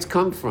do fights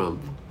come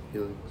from?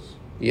 Feelings.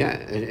 Yeah,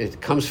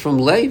 it comes from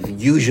leiv,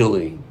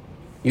 usually,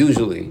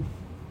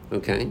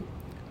 okay?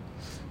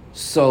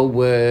 So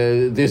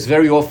there's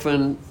very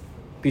often,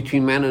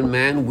 between man and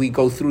man, we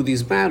go through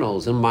these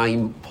battles. In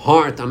my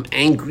heart, I'm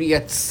angry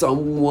at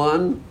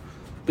someone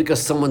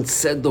because someone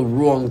said the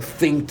wrong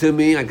thing to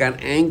me. I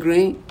got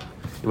angry.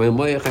 In my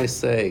moyach, I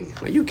say,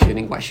 are you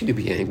kidding? Why should you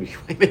be angry?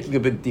 Why are you making a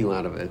big deal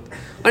out of it?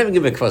 Why even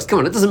give a fuss? Come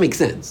on, it doesn't make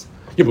sense.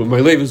 Yeah, but my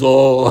life is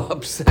all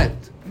upset.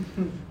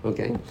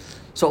 Okay?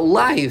 So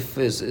life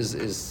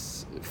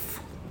is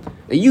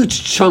a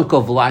huge chunk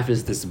of life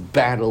is this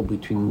battle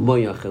between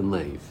moyach and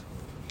leiv.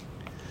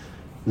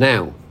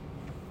 Now,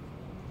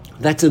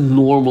 that's a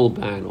normal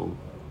battle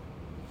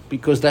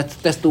because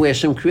that's the way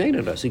Hashem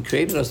created us. He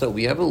created us that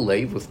we have a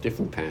leiv with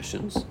different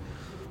passions,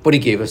 but He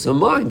gave us a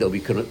mind that we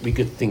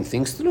could think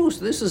things through.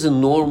 So this is a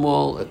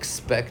normal,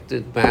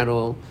 expected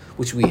battle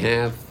which we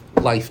have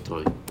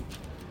lifetime,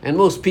 and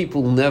most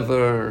people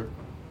never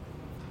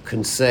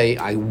can say,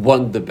 I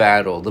won the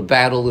battle. The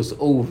battle is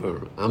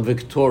over. I'm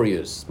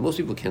victorious. Most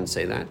people can't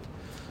say that.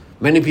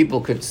 Many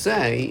people could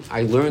say,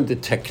 I learned the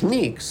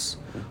techniques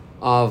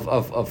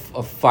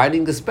of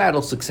fighting this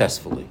battle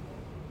successfully.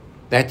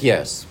 That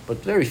yes,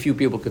 but very few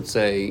people could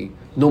say,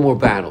 no more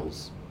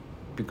battles,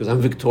 because I'm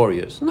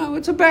victorious. No,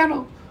 it's a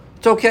battle.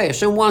 It's okay.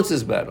 Hashem wants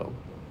this battle.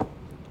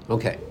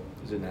 Okay.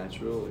 Is it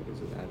natural?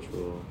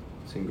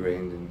 It's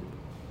ingrained in...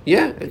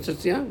 Yeah, it's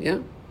just, yeah.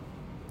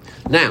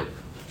 Now,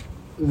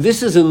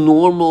 this is a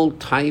normal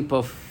type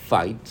of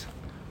fight,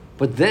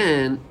 but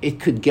then it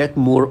could get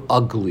more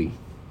ugly.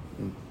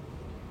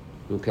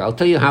 Okay, I'll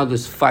tell you how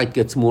this fight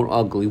gets more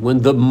ugly.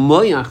 When the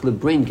moyach, the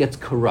brain, gets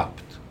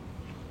corrupt.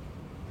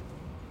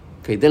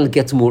 Okay, then it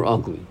gets more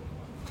ugly.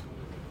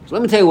 So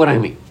let me tell you what I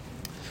mean.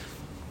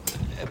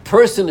 A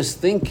person is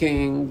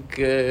thinking,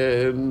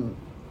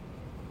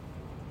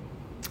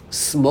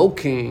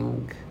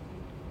 smoking,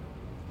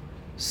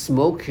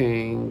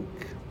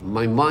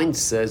 my mind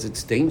says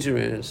it's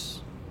dangerous.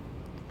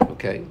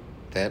 Okay,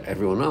 that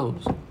everyone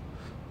knows.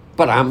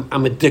 But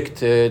I'm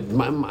addicted.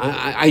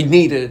 I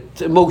need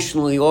it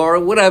emotionally or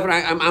whatever.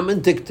 I'm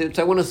addicted.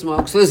 So I want to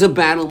smoke. So there's a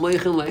battle.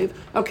 Moich and leiv.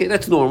 Okay,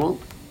 that's normal.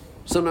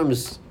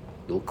 Sometimes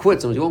you'll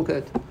quit. Sometimes you won't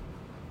quit.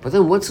 But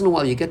then once in a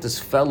while you get this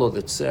fellow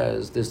that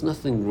says there's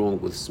nothing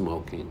wrong with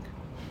smoking.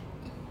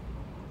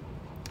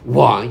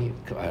 Why?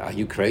 Are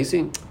you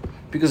crazy?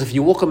 Because if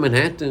you walk on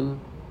Manhattan,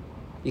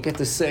 you get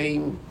the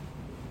same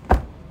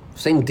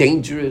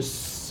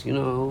dangerous,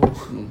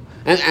 and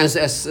as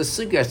a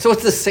cigarette. So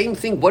it's the same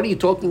thing. What are you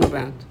talking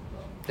about?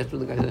 That's what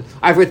the guy said.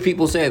 I've heard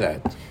people say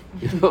that.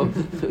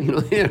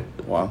 Here.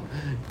 Wow.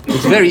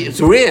 It's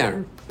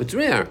rare. It's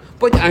rare.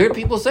 But I heard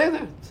people say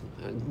that.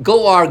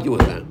 Go argue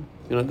with them.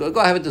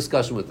 Go have a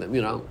discussion with them.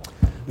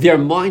 Their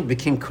mind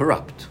became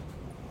corrupt.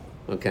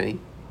 Okay?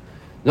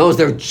 Notice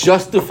they're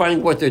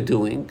justifying what they're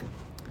doing.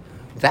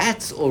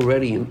 That's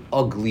already an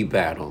ugly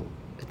battle.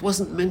 It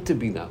wasn't meant to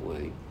be that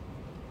way.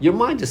 Your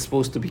mind is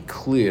supposed to be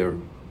clear,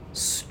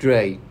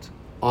 straight,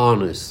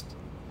 honest.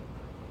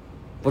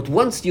 But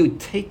once you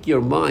take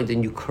your mind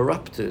and you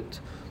corrupt it,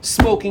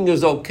 smoking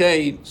is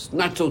okay, it's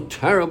not so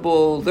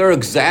terrible, they're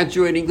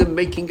exaggerating, they're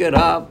making it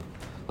up.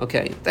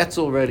 Okay, that's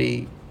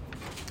already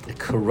a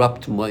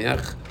corrupt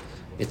moyach.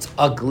 It's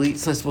ugly,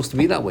 it's not supposed to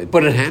be that way,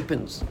 but it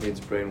happens.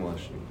 It's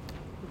brainwashing.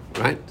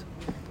 Right?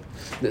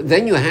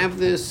 Then you have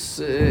this,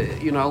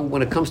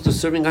 when it comes to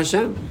serving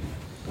Hashem.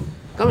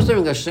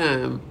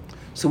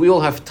 So we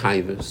all have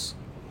taivas.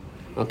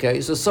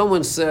 Okay, so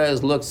someone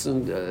looks,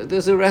 and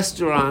there's a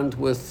restaurant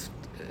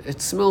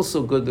it smells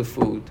so good, the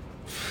food.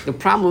 The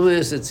problem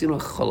is, it's,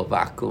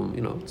 chalavakum,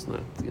 it's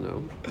not,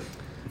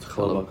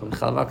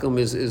 Chalavakum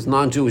is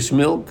non-Jewish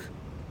milk.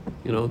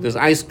 There's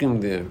ice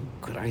cream there,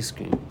 good ice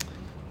cream.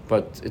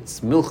 But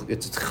it's milk,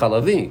 it's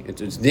chalavi,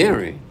 it's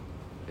dairy.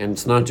 And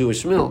it's not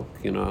Jewish milk,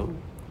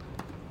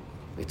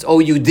 It's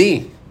OUD,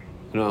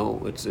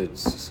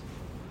 it's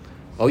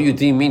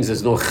OUD means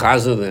there's no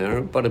chaza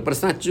there, but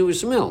it's not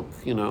Jewish milk,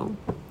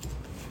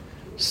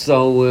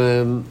 So,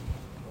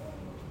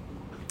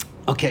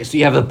 okay, so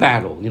you have a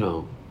battle,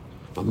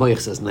 My moich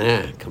says,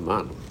 nah, come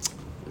on.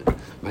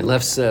 My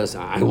left says,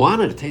 I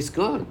want it tastes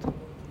good,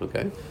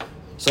 okay?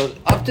 So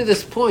up to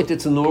this point,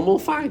 it's a normal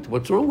fight.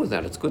 What's wrong with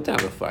that? It's good to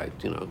have a fight,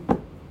 Good,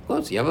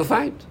 so you have a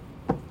fight.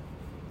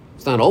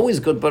 It's not always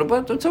good, but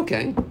it's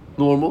okay,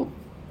 normal.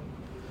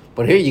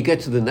 But here you get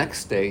to the next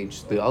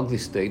stage, the ugly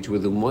stage, where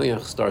the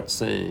moyach starts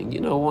saying, you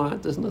know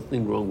what, there's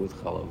nothing wrong with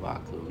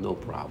chalavakum, no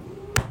problem.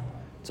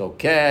 It's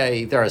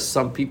okay. There are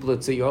some people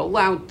that say you're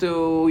allowed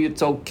to,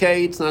 it's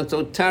okay, it's not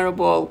so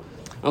terrible.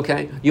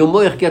 Okay, your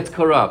moyach gets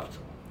corrupt.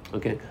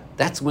 Okay,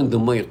 that's when the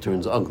moyach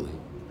turns ugly.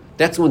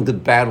 That's when the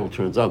battle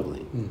turns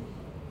ugly.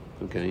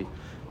 Okay,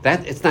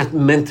 it's not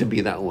meant to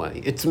be that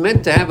way. It's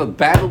meant to have a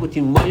battle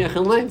between moyach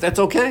and leiv. That's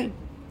okay.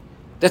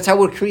 That's how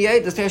we're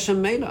created. That's how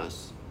Hashem made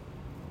us.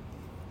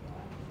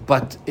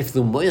 But if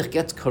the moyach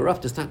gets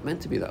corrupt, it's not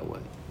meant to be that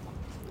way.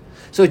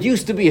 So it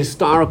used to be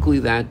historically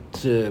that,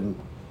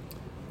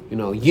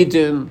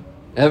 Yidden,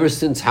 ever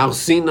since Har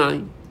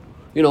Sinai,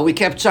 we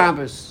kept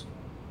Shabbos.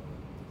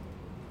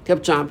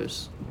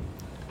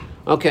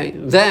 Okay,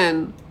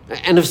 then,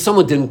 and if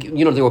someone didn't,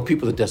 there were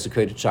people that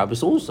desecrated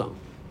Shabbos also.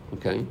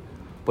 Okay,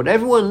 but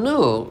everyone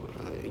knew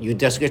you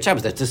desecrate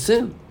Shabbos, that's a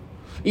sin.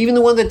 Even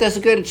the one that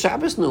desecrated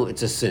Shabbos knew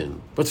it's a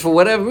sin. But for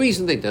whatever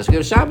reason they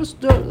desecrated Shabbos,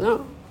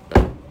 no.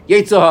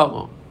 Yetzer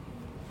hara.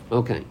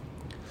 Okay.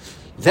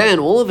 Then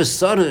all of a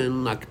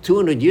sudden, like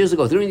 200 years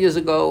ago, 300 years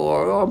ago,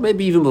 or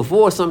maybe even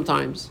before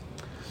sometimes,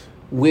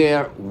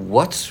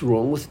 what's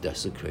wrong with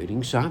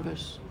desecrating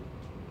Shabbos?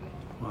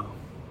 Wow.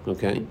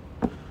 Okay?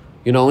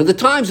 In the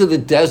times of the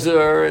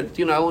desert,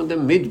 in the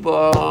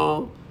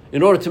Midbar,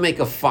 in order to make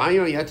a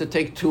fire, you had to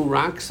take 2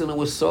 rocks, and it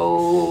was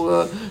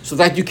so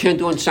that you can't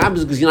do on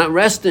Shabbos because you're not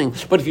resting.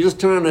 But if you just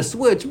turn on a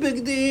switch,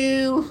 big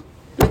deal,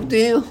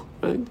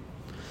 right?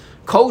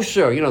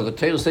 Kosher, the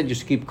Torah said you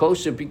should keep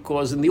kosher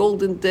because in the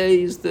olden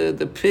days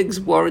the pigs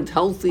weren't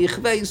healthy,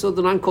 so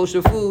the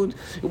non-kosher food,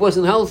 it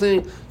wasn't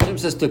healthy. Hashem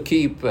says to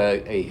keep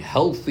a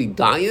healthy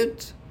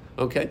diet.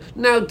 Okay,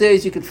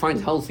 nowadays you could find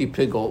healthy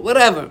pig or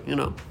whatever,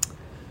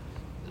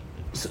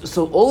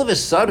 So all of a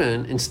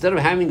sudden, instead of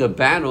having a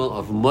battle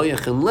of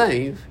moyach and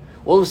leiv,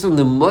 all of a sudden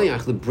the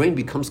moyach, the brain,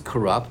 becomes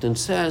corrupt and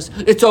says,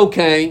 it's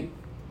okay.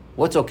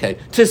 What's okay?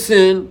 To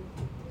sin.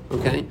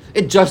 Okay?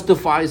 It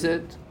justifies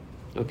it.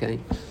 Okay?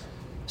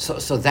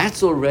 So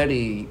that's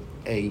already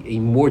a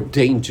more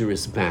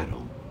dangerous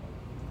battle.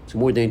 It's a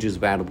more dangerous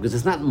battle because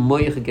it's not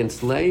moyach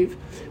against leiv.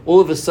 All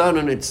of a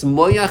sudden it's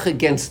moyach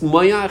against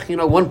moyach.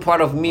 One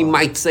part of me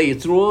might say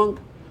it's wrong,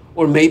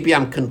 or maybe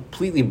I'm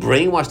completely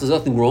brainwashed, there's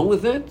nothing wrong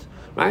with it.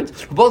 Right?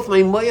 Both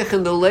my moyach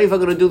and the leiv are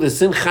going to do the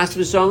sin chas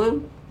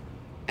v'shalom,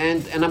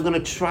 and I'm going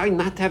to try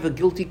not to have a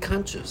guilty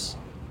conscience.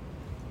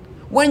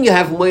 When you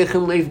have moyach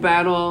and leiv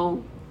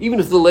battle, even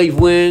if the leiv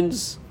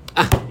wins,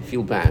 you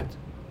feel bad,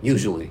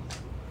 usually.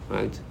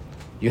 Right?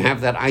 You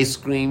have that ice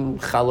cream,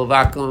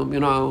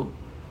 chalavakum,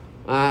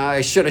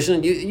 I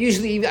shouldn't.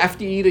 Usually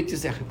after you eat it, you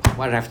say,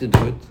 why did I have to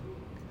do it?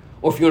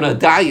 Or if you're on a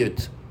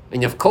diet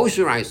and you have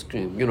kosher ice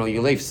cream, your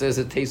leiv says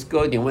it tastes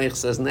good, your moyach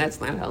says, nah,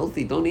 it's not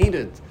healthy, don't eat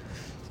it.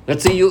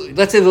 Let's say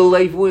the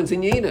leiv wins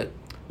and you eat it.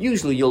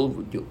 Usually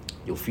you'll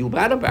feel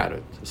bad about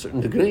it to a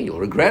certain degree.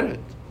 You'll regret it.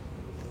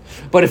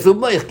 But if the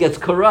moyach gets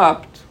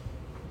corrupt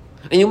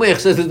and your moyach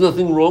says there's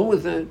nothing wrong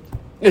with it,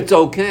 it's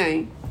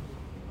okay.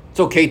 It's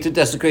okay to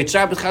desecrate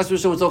Shabbos, chas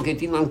v'shalom, it's okay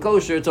to eat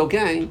non-kosher, it's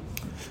okay.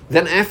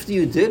 Then after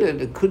you did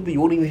it, it could be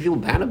you won't even feel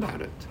bad about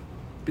it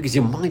because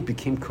your mind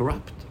became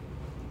corrupt.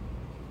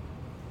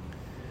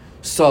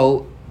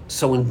 So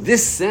in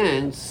this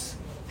sense,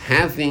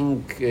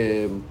 having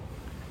the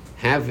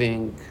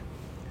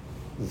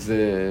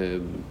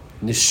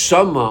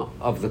neshama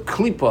of the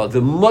klipa,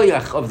 the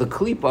moyach of the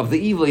klipa, of the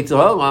evil yetzer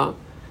hara,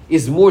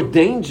 is more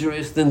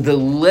dangerous than the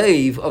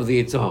leiv of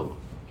the yetzer hara.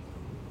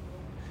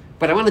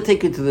 But I want to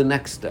take it to the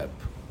next step.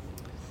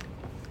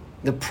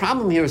 The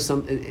problem here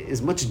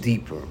is much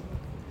deeper.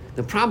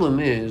 The problem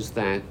is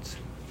that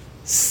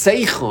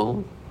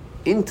seichel,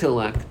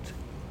 intellect,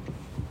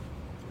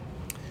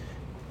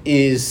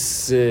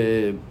 is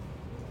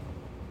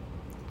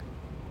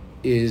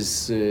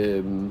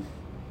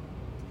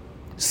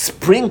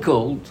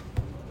sprinkled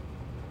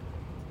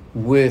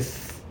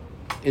with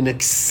an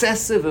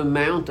excessive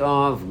amount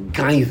of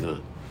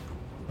gaiva,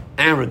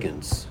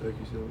 arrogance.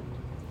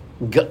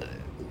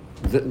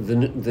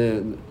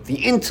 The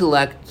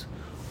intellect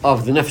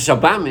of the nefesh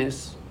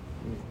habamis,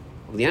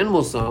 of the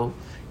animal soul,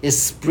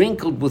 is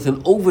sprinkled with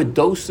an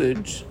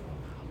overdosage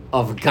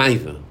of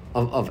gaiva,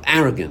 of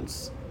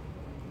arrogance.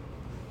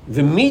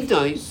 The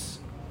midas,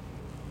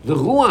 the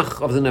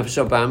ruach of the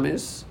nefesh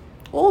habamis,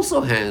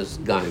 also has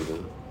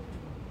gaiva,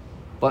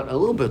 but a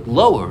little bit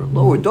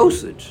lower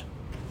dosage.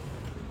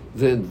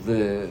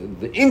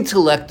 The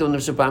intellect of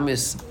nefesh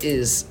habamis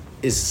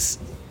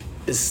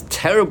is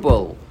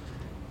terrible.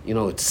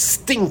 It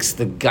stinks,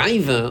 the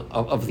gaiva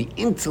of the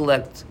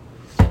intellect.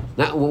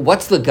 Now,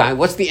 what's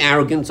the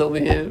arrogance over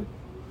here?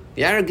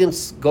 The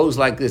arrogance goes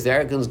like this. The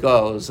arrogance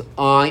goes,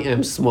 I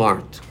am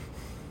smart.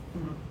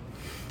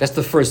 That's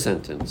the first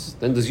sentence.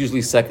 Then there's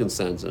usually second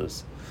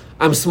sentence.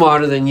 I'm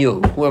smarter than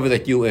you, whoever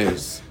that you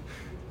is.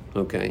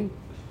 Okay?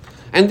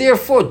 And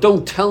therefore,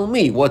 don't tell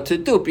me what to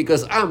do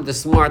because I'm the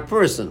smart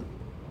person.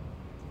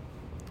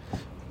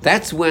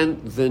 That's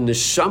when the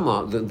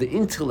neshama, the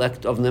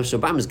intellect of nefesh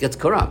habamis gets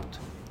corrupt.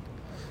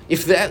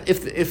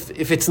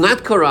 If it's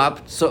not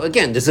corrupt, so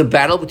again, there's a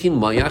battle between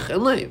moyach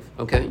and leiv.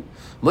 Okay,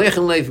 moyach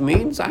and leiv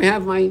means I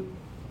have my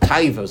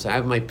taivas, I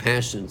have my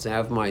passions, I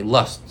have my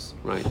lusts,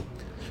 right?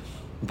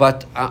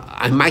 But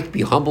I might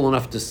be humble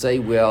enough to say,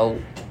 well,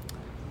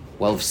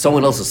 if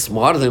someone else is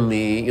smarter than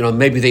me,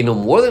 maybe they know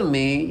more than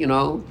me,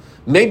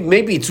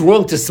 maybe it's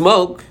wrong to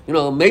smoke,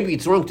 maybe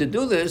it's wrong to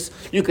do this.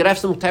 You could have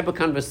some type of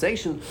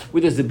conversation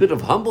where there's a bit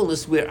of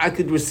humbleness where I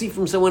could receive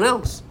from someone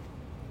else.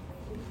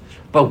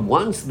 But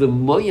once the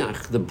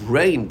moyach, the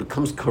brain,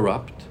 becomes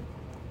corrupt,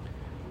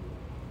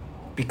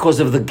 because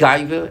of the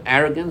gaiva,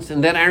 arrogance,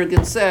 and that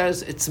arrogance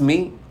says, it's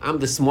me, I'm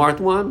the smart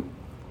one,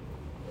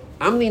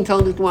 I'm the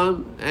intelligent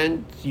one,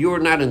 and you're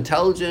not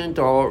intelligent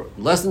or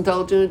less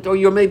intelligent, or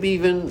you're maybe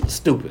even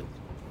stupid.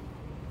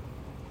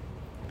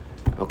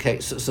 Okay,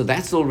 so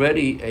that's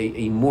already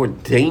a more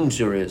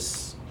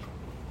dangerous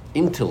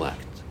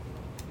intellect.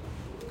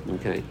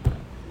 Okay,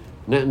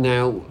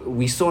 now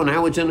we saw in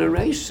our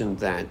generation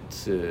that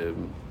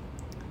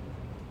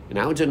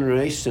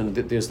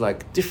that there's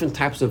like different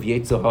types of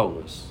Yetzer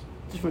Haras.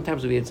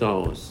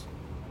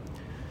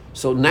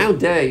 So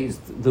nowadays,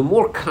 the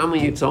more common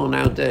Yetzer Hara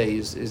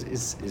nowadays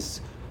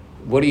is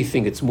what do you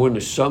think? It's more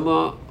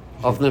Neshama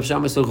of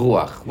Neshama or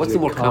Ruach? What's the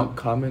more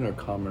common or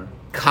calmer?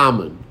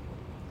 Common.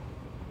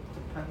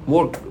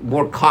 More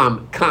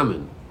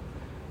common.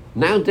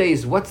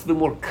 Nowadays, what's the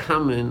more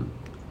common?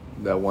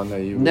 That one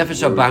that you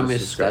Nefesh were Abamis.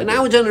 just describing. In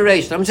our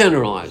generation, I'm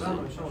generalizing.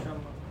 Neshama.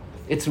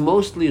 It's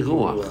mostly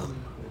Ruach.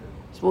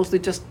 It's mostly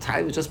just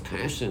time, just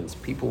passions.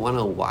 People want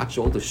to watch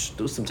all the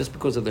shtusim just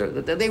because of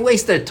they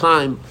waste their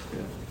time.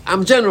 Yeah.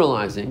 I'm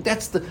generalizing.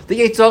 That's the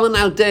Yetzer Hara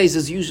nowadays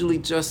is usually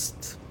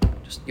just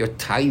your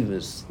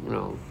taivas,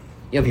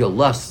 you have your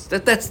lusts.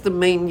 That's the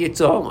main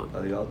Yetzer Hara.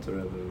 The Alter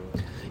Rebbe.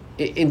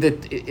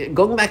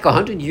 Going back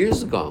 100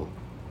 years ago,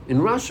 in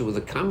Russia with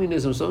the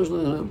communism,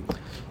 socialism,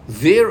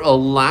 a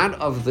lot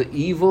of the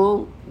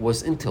evil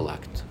was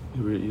intellect.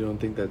 You don't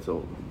think that's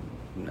old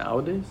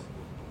nowadays?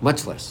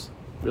 Much less.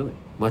 Really?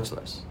 Much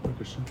less.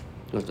 Okay.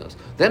 Much less.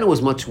 Then it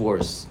was much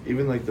worse.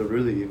 Even like the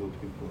really evil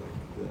people,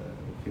 like the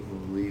people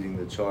leading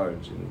the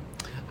charge. And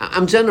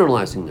I'm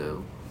generalizing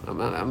now.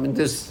 I'm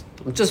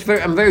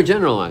very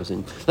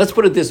generalizing. Let's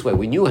put it this way: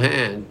 when you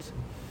had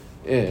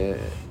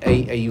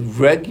a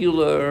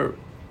regular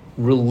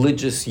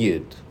religious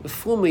yid, a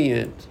former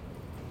yid,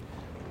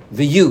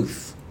 the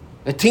youth,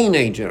 a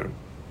teenager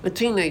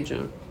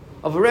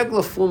of a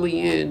regular former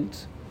yid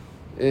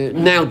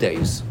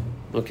nowadays.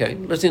 Okay,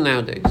 let's say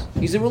nowadays.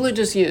 He's a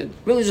religious yid,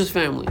 religious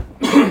family.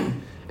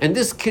 And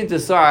this kid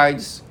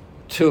decides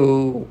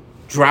to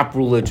drop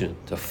religion,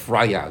 to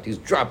fry out. He's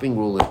dropping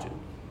religion.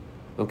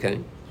 Okay?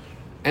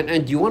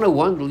 And you want to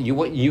wonder,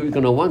 you're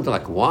going to wonder,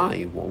 like,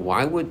 why?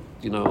 Why would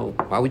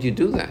you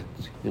do that?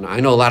 I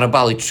know a lot of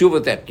Bali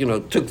Tshuva that,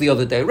 took the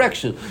other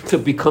direction to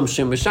become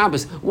Shem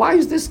Shabbos. Why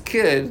is this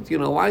kid,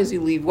 why is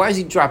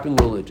he dropping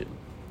religion?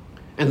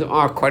 And there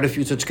are quite a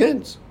few such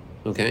kids.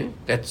 Okay?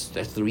 That's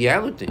the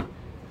reality.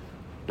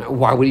 Now,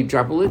 why would he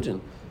drop religion?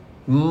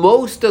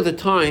 Most of the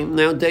time,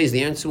 nowadays,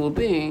 the answer will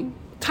be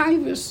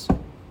taivas.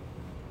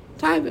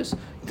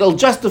 They'll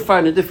justify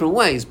it in different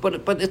ways,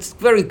 but it's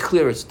very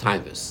clear it's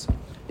taivas.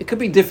 It could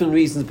be different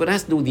reasons, but it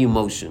has to do with the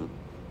emotion.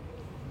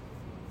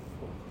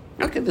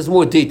 Okay, there's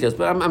more details,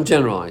 but I'm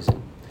generalizing.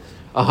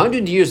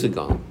 100 years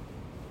ago,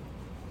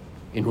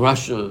 in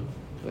Russia,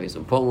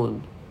 in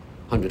Poland,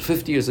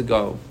 150 years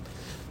ago,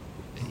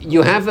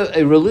 you have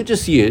a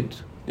religious yid,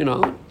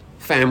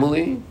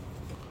 family,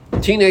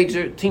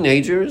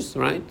 teenagers,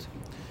 right?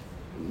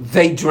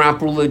 They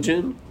drop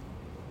religion.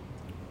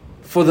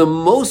 For the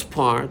most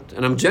part,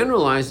 and I'm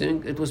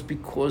generalizing, it was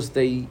because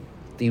they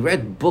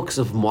read books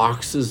of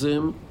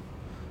Marxism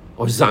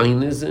or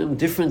Zionism,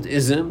 different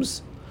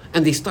isms,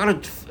 and they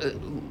started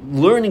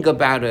learning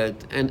about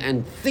it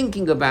and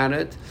thinking about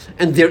it,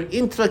 and their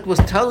intellect was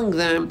telling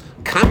them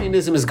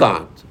communism is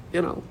God.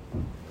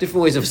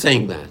 Different ways of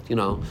saying that.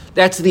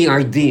 That's the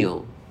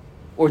ideal,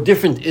 or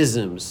different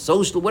isms,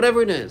 social,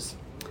 whatever it is.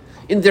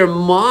 In their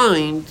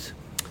mind,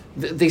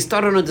 they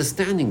started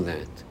understanding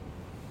that.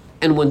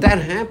 And when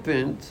that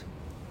happened,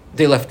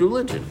 they left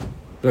religion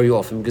very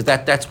often, because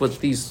that's what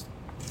these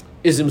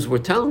isms were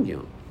telling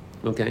you.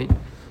 Okay?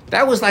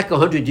 That was like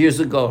 100 years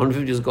ago,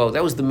 150 years ago.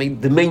 That was the main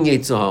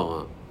Yetzer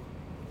Hara.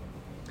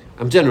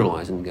 I'm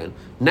generalizing again.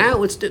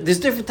 Now there's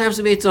different types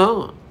of Yetzer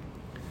Hara.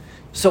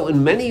 So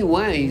in many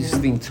ways,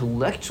 the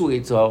intellectual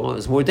Yetzer Hara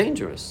is more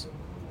dangerous.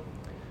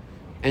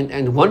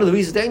 And one of the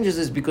reasons it's dangerous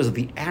is because of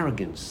the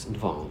arrogance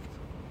involved.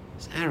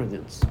 It's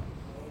arrogance.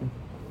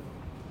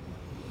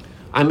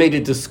 I made a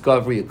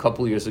discovery a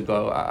couple years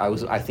ago. I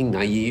was, I think,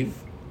 naive.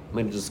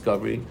 Made a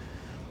discovery.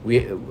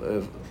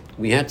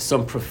 We had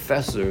some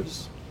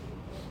professors,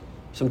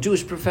 some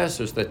Jewish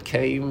professors that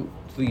came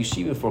to the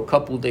yeshiva for a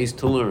couple of days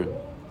to learn.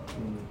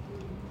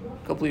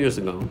 A couple of years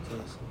ago.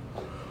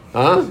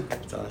 Huh?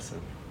 That's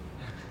awesome.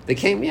 They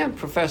came,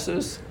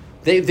 professors.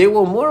 They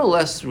were more or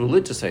less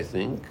religious, I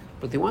think,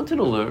 but they wanted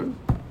to learn.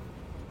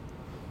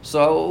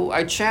 So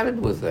I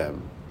chatted with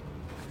them.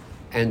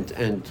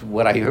 And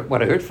what I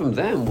heard from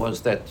them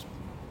was that,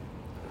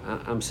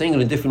 I'm saying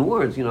it in different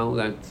words,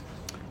 that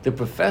the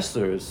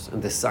professors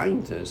and the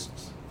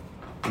scientists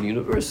in the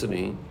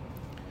university,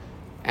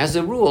 as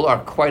a rule, are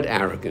quite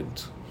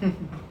arrogant.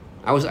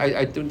 I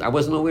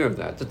wasn't aware of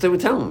that. That they were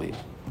telling me.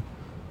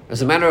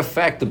 As a matter of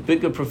fact, the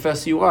bigger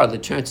professor you are, the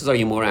chances are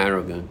you're more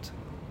arrogant.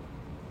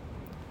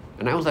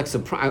 And I was like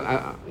surprised,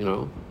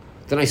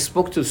 Then I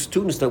spoke to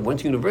students that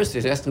went to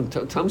universities, asked them,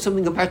 tell me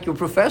something about your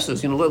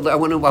professors. I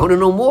want to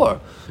know more.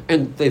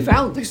 And they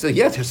vowed, they said,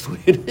 yeah, that's the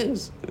way it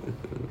is.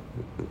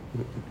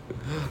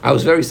 I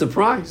was very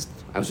surprised.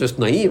 I was just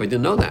naive. I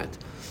didn't know that.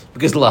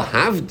 Because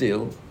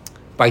lahavdil,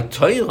 by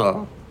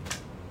Torah,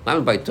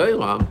 not by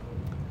Torah,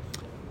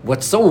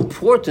 what's so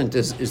important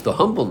is the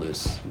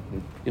humbleness.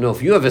 You know,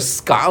 if you have a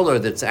scholar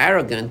that's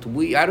arrogant,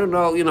 I don't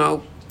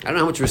know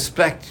how much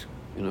respect,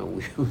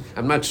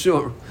 I'm not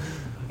sure.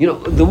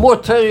 The more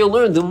Torah you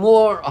learn, the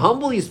more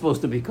humble you're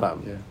supposed to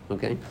become. Yeah.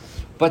 Okay?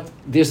 But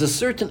there's a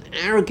certain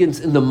arrogance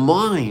in the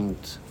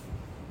mind,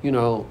 in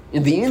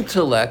the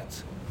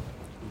intellect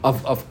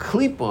of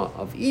klipa,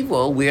 of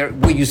evil, where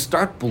you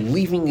start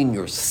believing in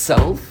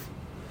yourself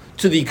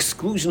to the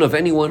exclusion of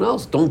anyone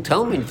else. Don't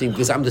tell me anything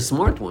because I'm the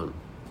smart one.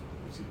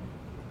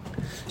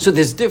 So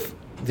there's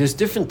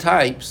different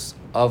types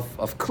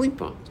of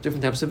klipa,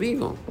 different types of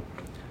evil.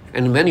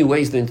 And in many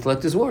ways the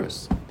intellect is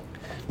worse.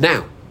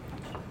 Now,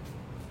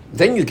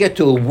 then you get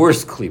to a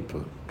worse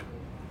klipa.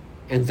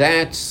 And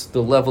that's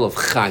the level of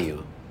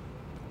chaya.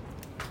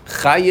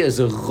 Chaya is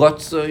a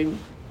rotzoin,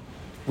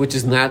 which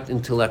is not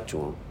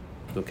intellectual.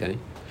 Okay?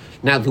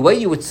 Now, the way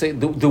you would say,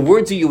 the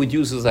words that you would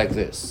use is like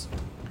this.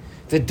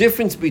 The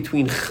difference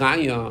between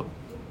chaya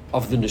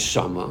of the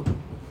neshama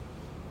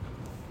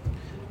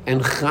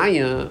and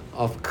chaya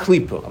of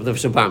klipa, of the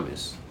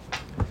shabamis.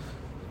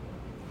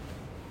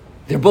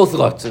 They're both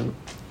rotzen,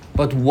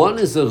 but one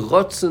is a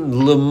rotzen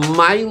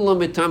l'mayla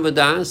mitam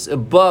v'das,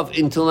 above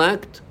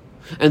intellect,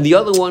 and the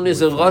other one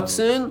is a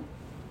rotzen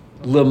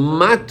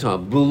l'mata,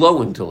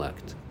 below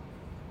intellect.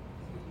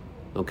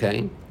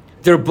 Okay?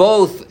 They're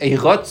both a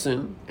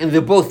rotzen, and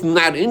they're both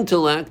not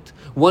intellect.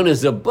 One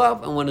is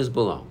above and one is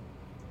below.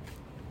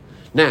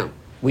 Now,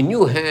 when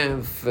you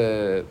have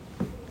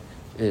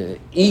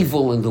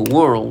evil in the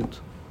world,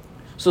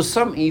 so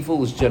some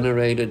evil is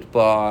generated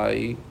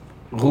by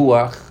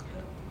ruach,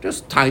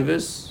 just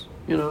taivas,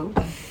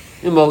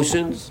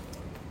 emotions.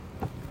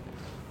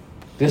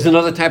 There's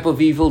another type of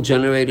evil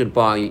generated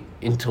by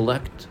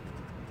intellect,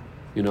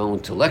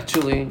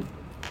 intellectually,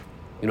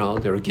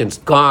 they're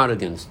against God,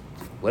 against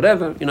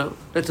whatever,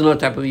 that's another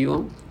type of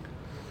evil.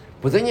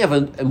 But then you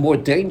have a more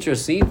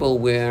dangerous evil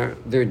where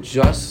they're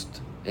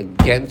just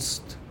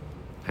against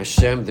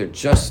Hashem, they're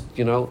just,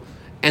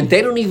 and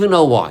they don't even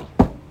know why.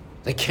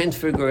 They can't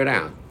figure it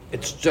out.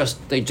 It's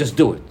just, they just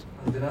do it.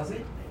 The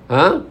Nazi?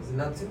 Huh? Is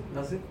it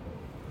Nazi?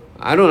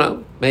 I don't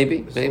know. Maybe.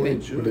 It's only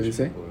Jewish What did he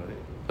say? people, right?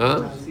 Huh?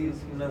 Nazis,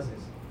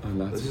 Nazis.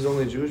 This is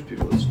only Jewish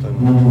people that's talking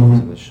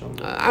about the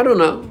Neshama. I don't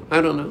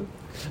know.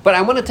 But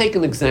I want to take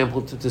an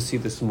example to see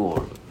this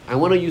more. I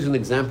want to use an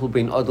example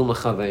between Adam and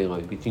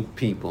Chaveiroi, between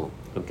people.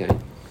 Okay?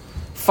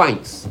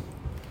 Fights.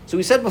 So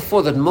we said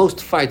before that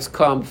most fights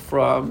come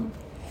from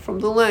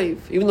the leiv.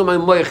 Even though my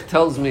moich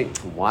tells me,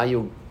 why are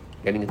you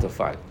getting into a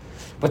fight?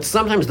 But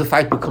sometimes the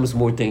fight becomes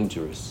more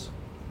dangerous.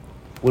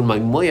 When my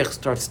moich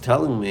starts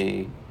telling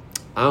me,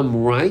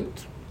 I'm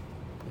right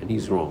and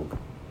he's wrong.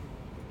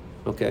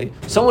 Okay?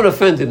 Someone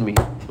offended me.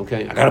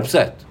 Okay? I got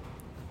upset.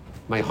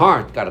 My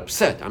heart got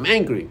upset. I'm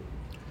angry.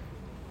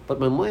 But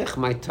my moich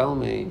might tell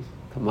me,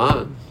 come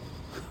on,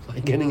 what am I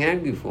getting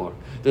angry for?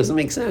 Doesn't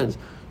make sense.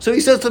 So he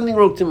said something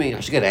wrong to me. I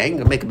should get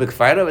angry, make a big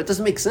fight of it. It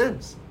doesn't make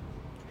sense.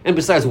 And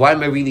besides, why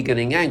am I really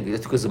getting angry?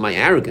 That's because of my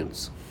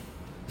arrogance.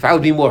 If I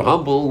would be more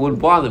humble, it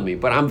wouldn't bother me.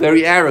 But I'm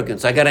very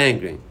arrogant, so I got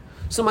angry.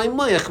 So my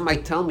moich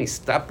might tell me,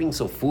 stop being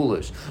so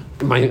foolish.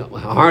 In my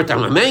heart,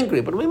 I'm angry.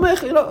 But my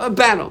moich, a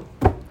battle.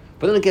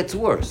 But then it gets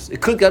worse.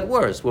 It could get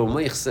worse. Where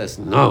moich says,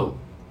 no,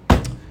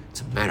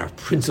 it's a matter of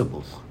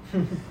principle.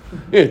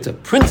 It's a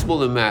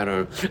principle of the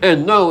matter.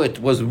 And no, it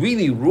was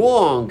really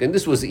wrong. And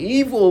this was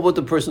evil, what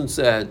the person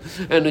said.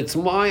 And it's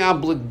my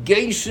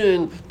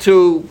obligation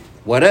to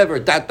whatever,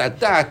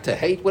 to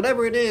hate,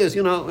 whatever it is,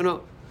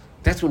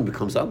 That's when it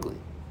becomes ugly.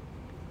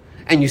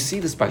 And you see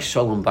this by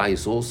shalom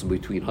bayis also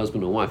between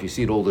husband and wife. You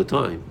see it all the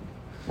time.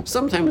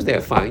 Sometimes there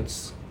are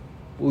fights.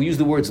 We'll use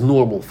the words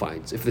normal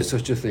fights, if there's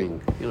such a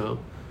thing,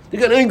 They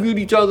get angry at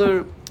each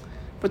other.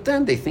 But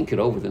then they think it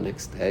over the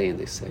next day and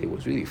they say, it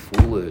was really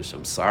foolish.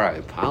 I'm sorry. I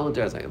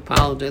apologize.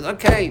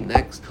 Okay,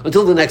 next.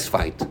 Until the next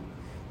fight,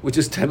 which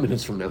is 10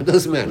 minutes from now. It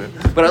doesn't matter.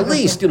 But at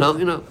least,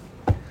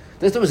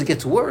 There's times it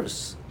gets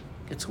worse.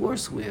 It gets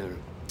worse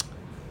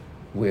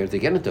where they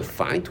get into a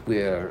fight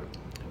where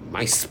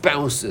my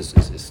spouse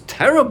is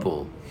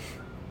terrible.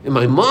 In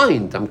my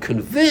mind, I'm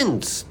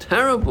convinced,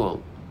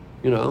 terrible,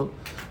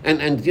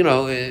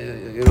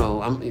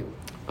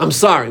 I'm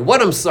sorry.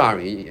 What I'm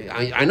sorry?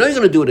 I know you're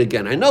going to do it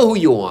again. I know who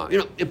you are.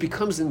 It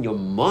becomes in your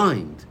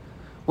mind.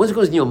 Once it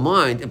goes in your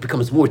mind, it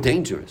becomes more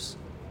dangerous.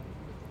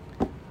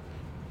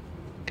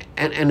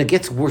 And it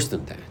gets worse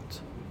than that.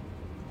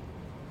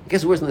 It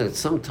gets worse than that.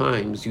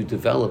 Sometimes you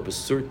develop a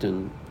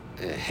certain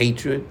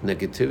hatred,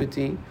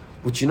 negativity,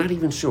 which you're not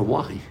even sure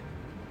why.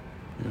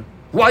 Yeah.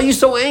 Why are you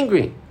so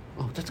angry?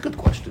 Oh, that's a good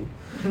question.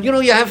 You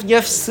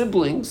have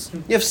siblings.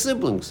 You have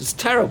siblings. It's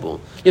terrible.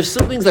 You have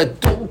siblings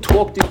that don't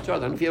talk to each other. I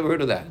don't know if you ever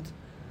heard of that.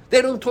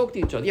 They don't talk to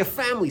each other. You have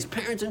families,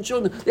 parents and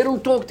children. They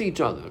don't talk to each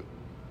other.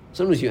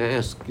 Sometimes you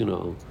ask,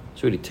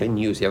 it's already 10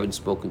 years you haven't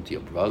spoken to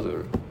your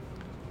brother.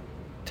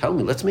 Tell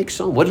me, let's make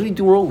sure. What did he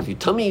do wrong with you?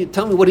 Tell me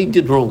what he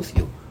did wrong with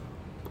you.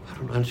 I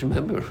don't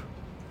remember.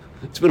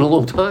 It's been a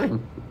long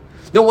time.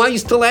 Then why are you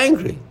still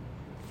angry?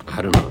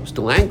 I don't know. I'm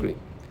still angry.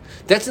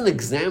 That's an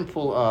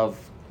example of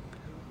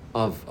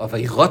a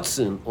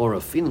rotzen or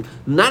a feeling.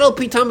 Not al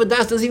pitam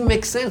b'das doesn't even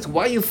make sense.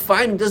 Why are you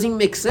fighting doesn't even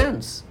make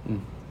sense.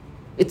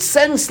 It's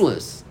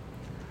senseless.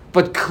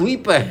 But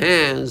klipa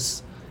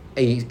has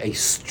a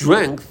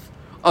strength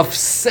of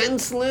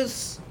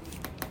senseless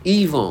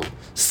evil,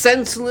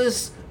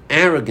 senseless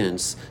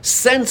arrogance,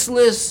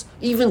 senseless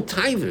even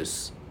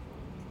tivus.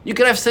 You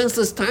could have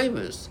senseless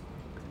tivus.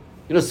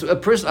 You know, a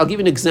person. I'll give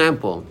you an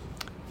example.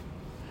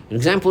 An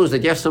example is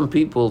that you have some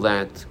people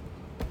that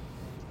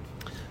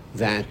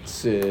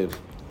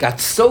got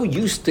so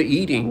used to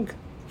eating,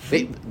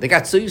 they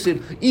got so used to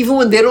it, even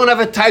when they don't have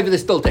a tivus, they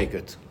still take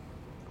it.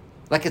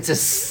 Like it's a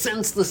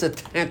senseless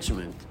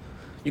attachment.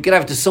 You could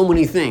have it to so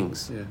many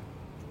things. Yeah.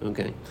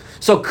 Okay.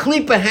 So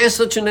klipa has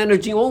such an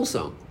energy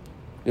also.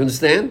 You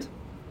understand?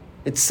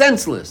 It's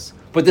senseless,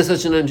 but there's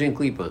such an energy in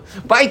klipa.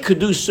 By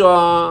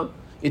kedusha,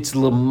 it's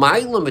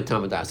l'mayla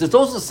mitamadas. It's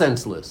also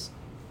senseless,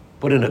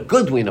 but in a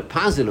good way, in a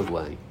positive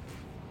way.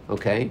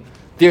 Okay?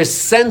 There's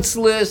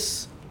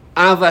senseless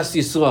avas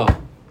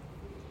yisrael.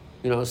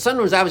 You know,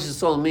 sometimes avas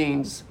yisrael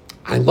means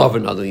I love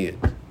another yid.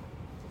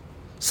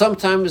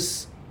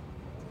 Sometimes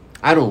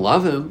I don't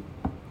love him.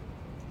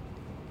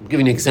 I'll give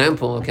you an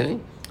example, okay?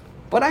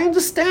 But I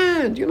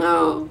understand, you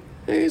know,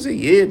 he's a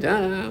yid.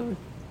 I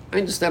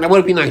understand. I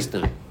want to be nice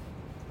to him.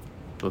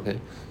 Okay?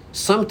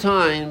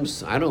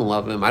 Sometimes I don't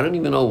love him. I don't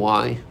even know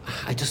why.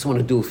 I just want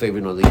to do a favor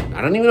to another yid.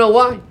 I don't even know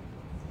why.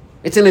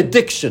 It's an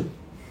addiction.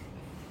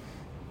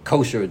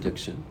 Kosher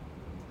addiction.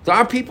 There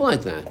are people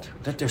like that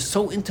they're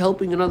so into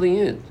helping another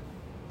yid.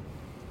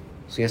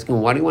 So you ask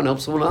them, why do you want to help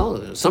someone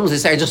else? Sometimes they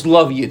say, I just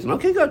love yid.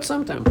 Okay, good,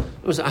 sometimes.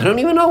 I don't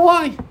even know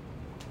why.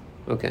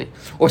 Okay?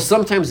 Or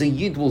sometimes a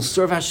yid will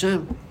serve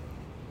Hashem.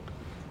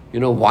 You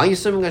know, why are you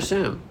serving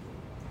Hashem?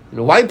 You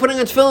know, why are you putting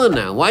on tefillin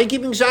now? Why are you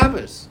keeping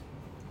Shabbos?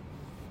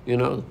 You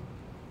know?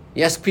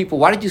 You ask people,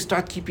 why did you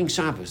start keeping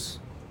Shabbos?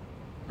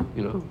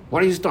 You know,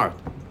 why did you start?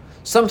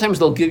 Sometimes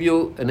they'll give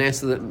you an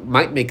answer that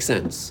might make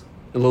sense,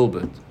 a little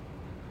bit.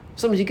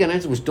 Sometimes you get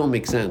answers which don't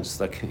make sense.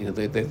 Like, you know,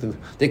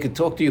 they could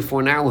talk to you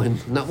for an hour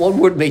and not one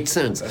word made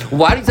sense.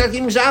 Why do you start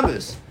keeping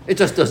Shabbos? It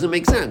just doesn't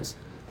make sense.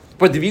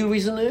 But the real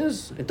reason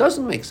is, it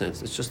doesn't make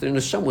sense. It's just that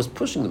Neshama was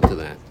pushing them to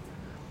that.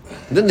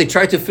 And then they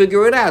try to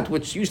figure it out,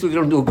 which usually they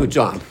don't do a good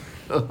job.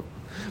 But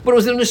it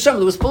was the Neshama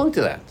that was pulling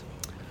to that.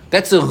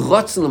 That's a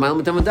rotz in the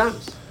Ma'al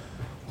Mitamadas.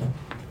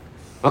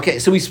 Okay,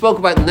 so we spoke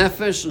about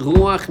Nefesh,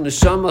 Ruach,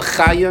 Neshama,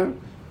 Chayar,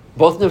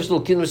 both Nefesh,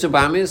 L'Kin,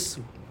 V'Shabamis.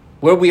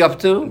 Where are we up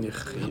to?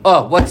 Yechid.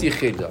 Oh, what's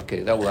Yechid?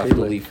 Okay, that we'll have to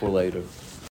leave for later.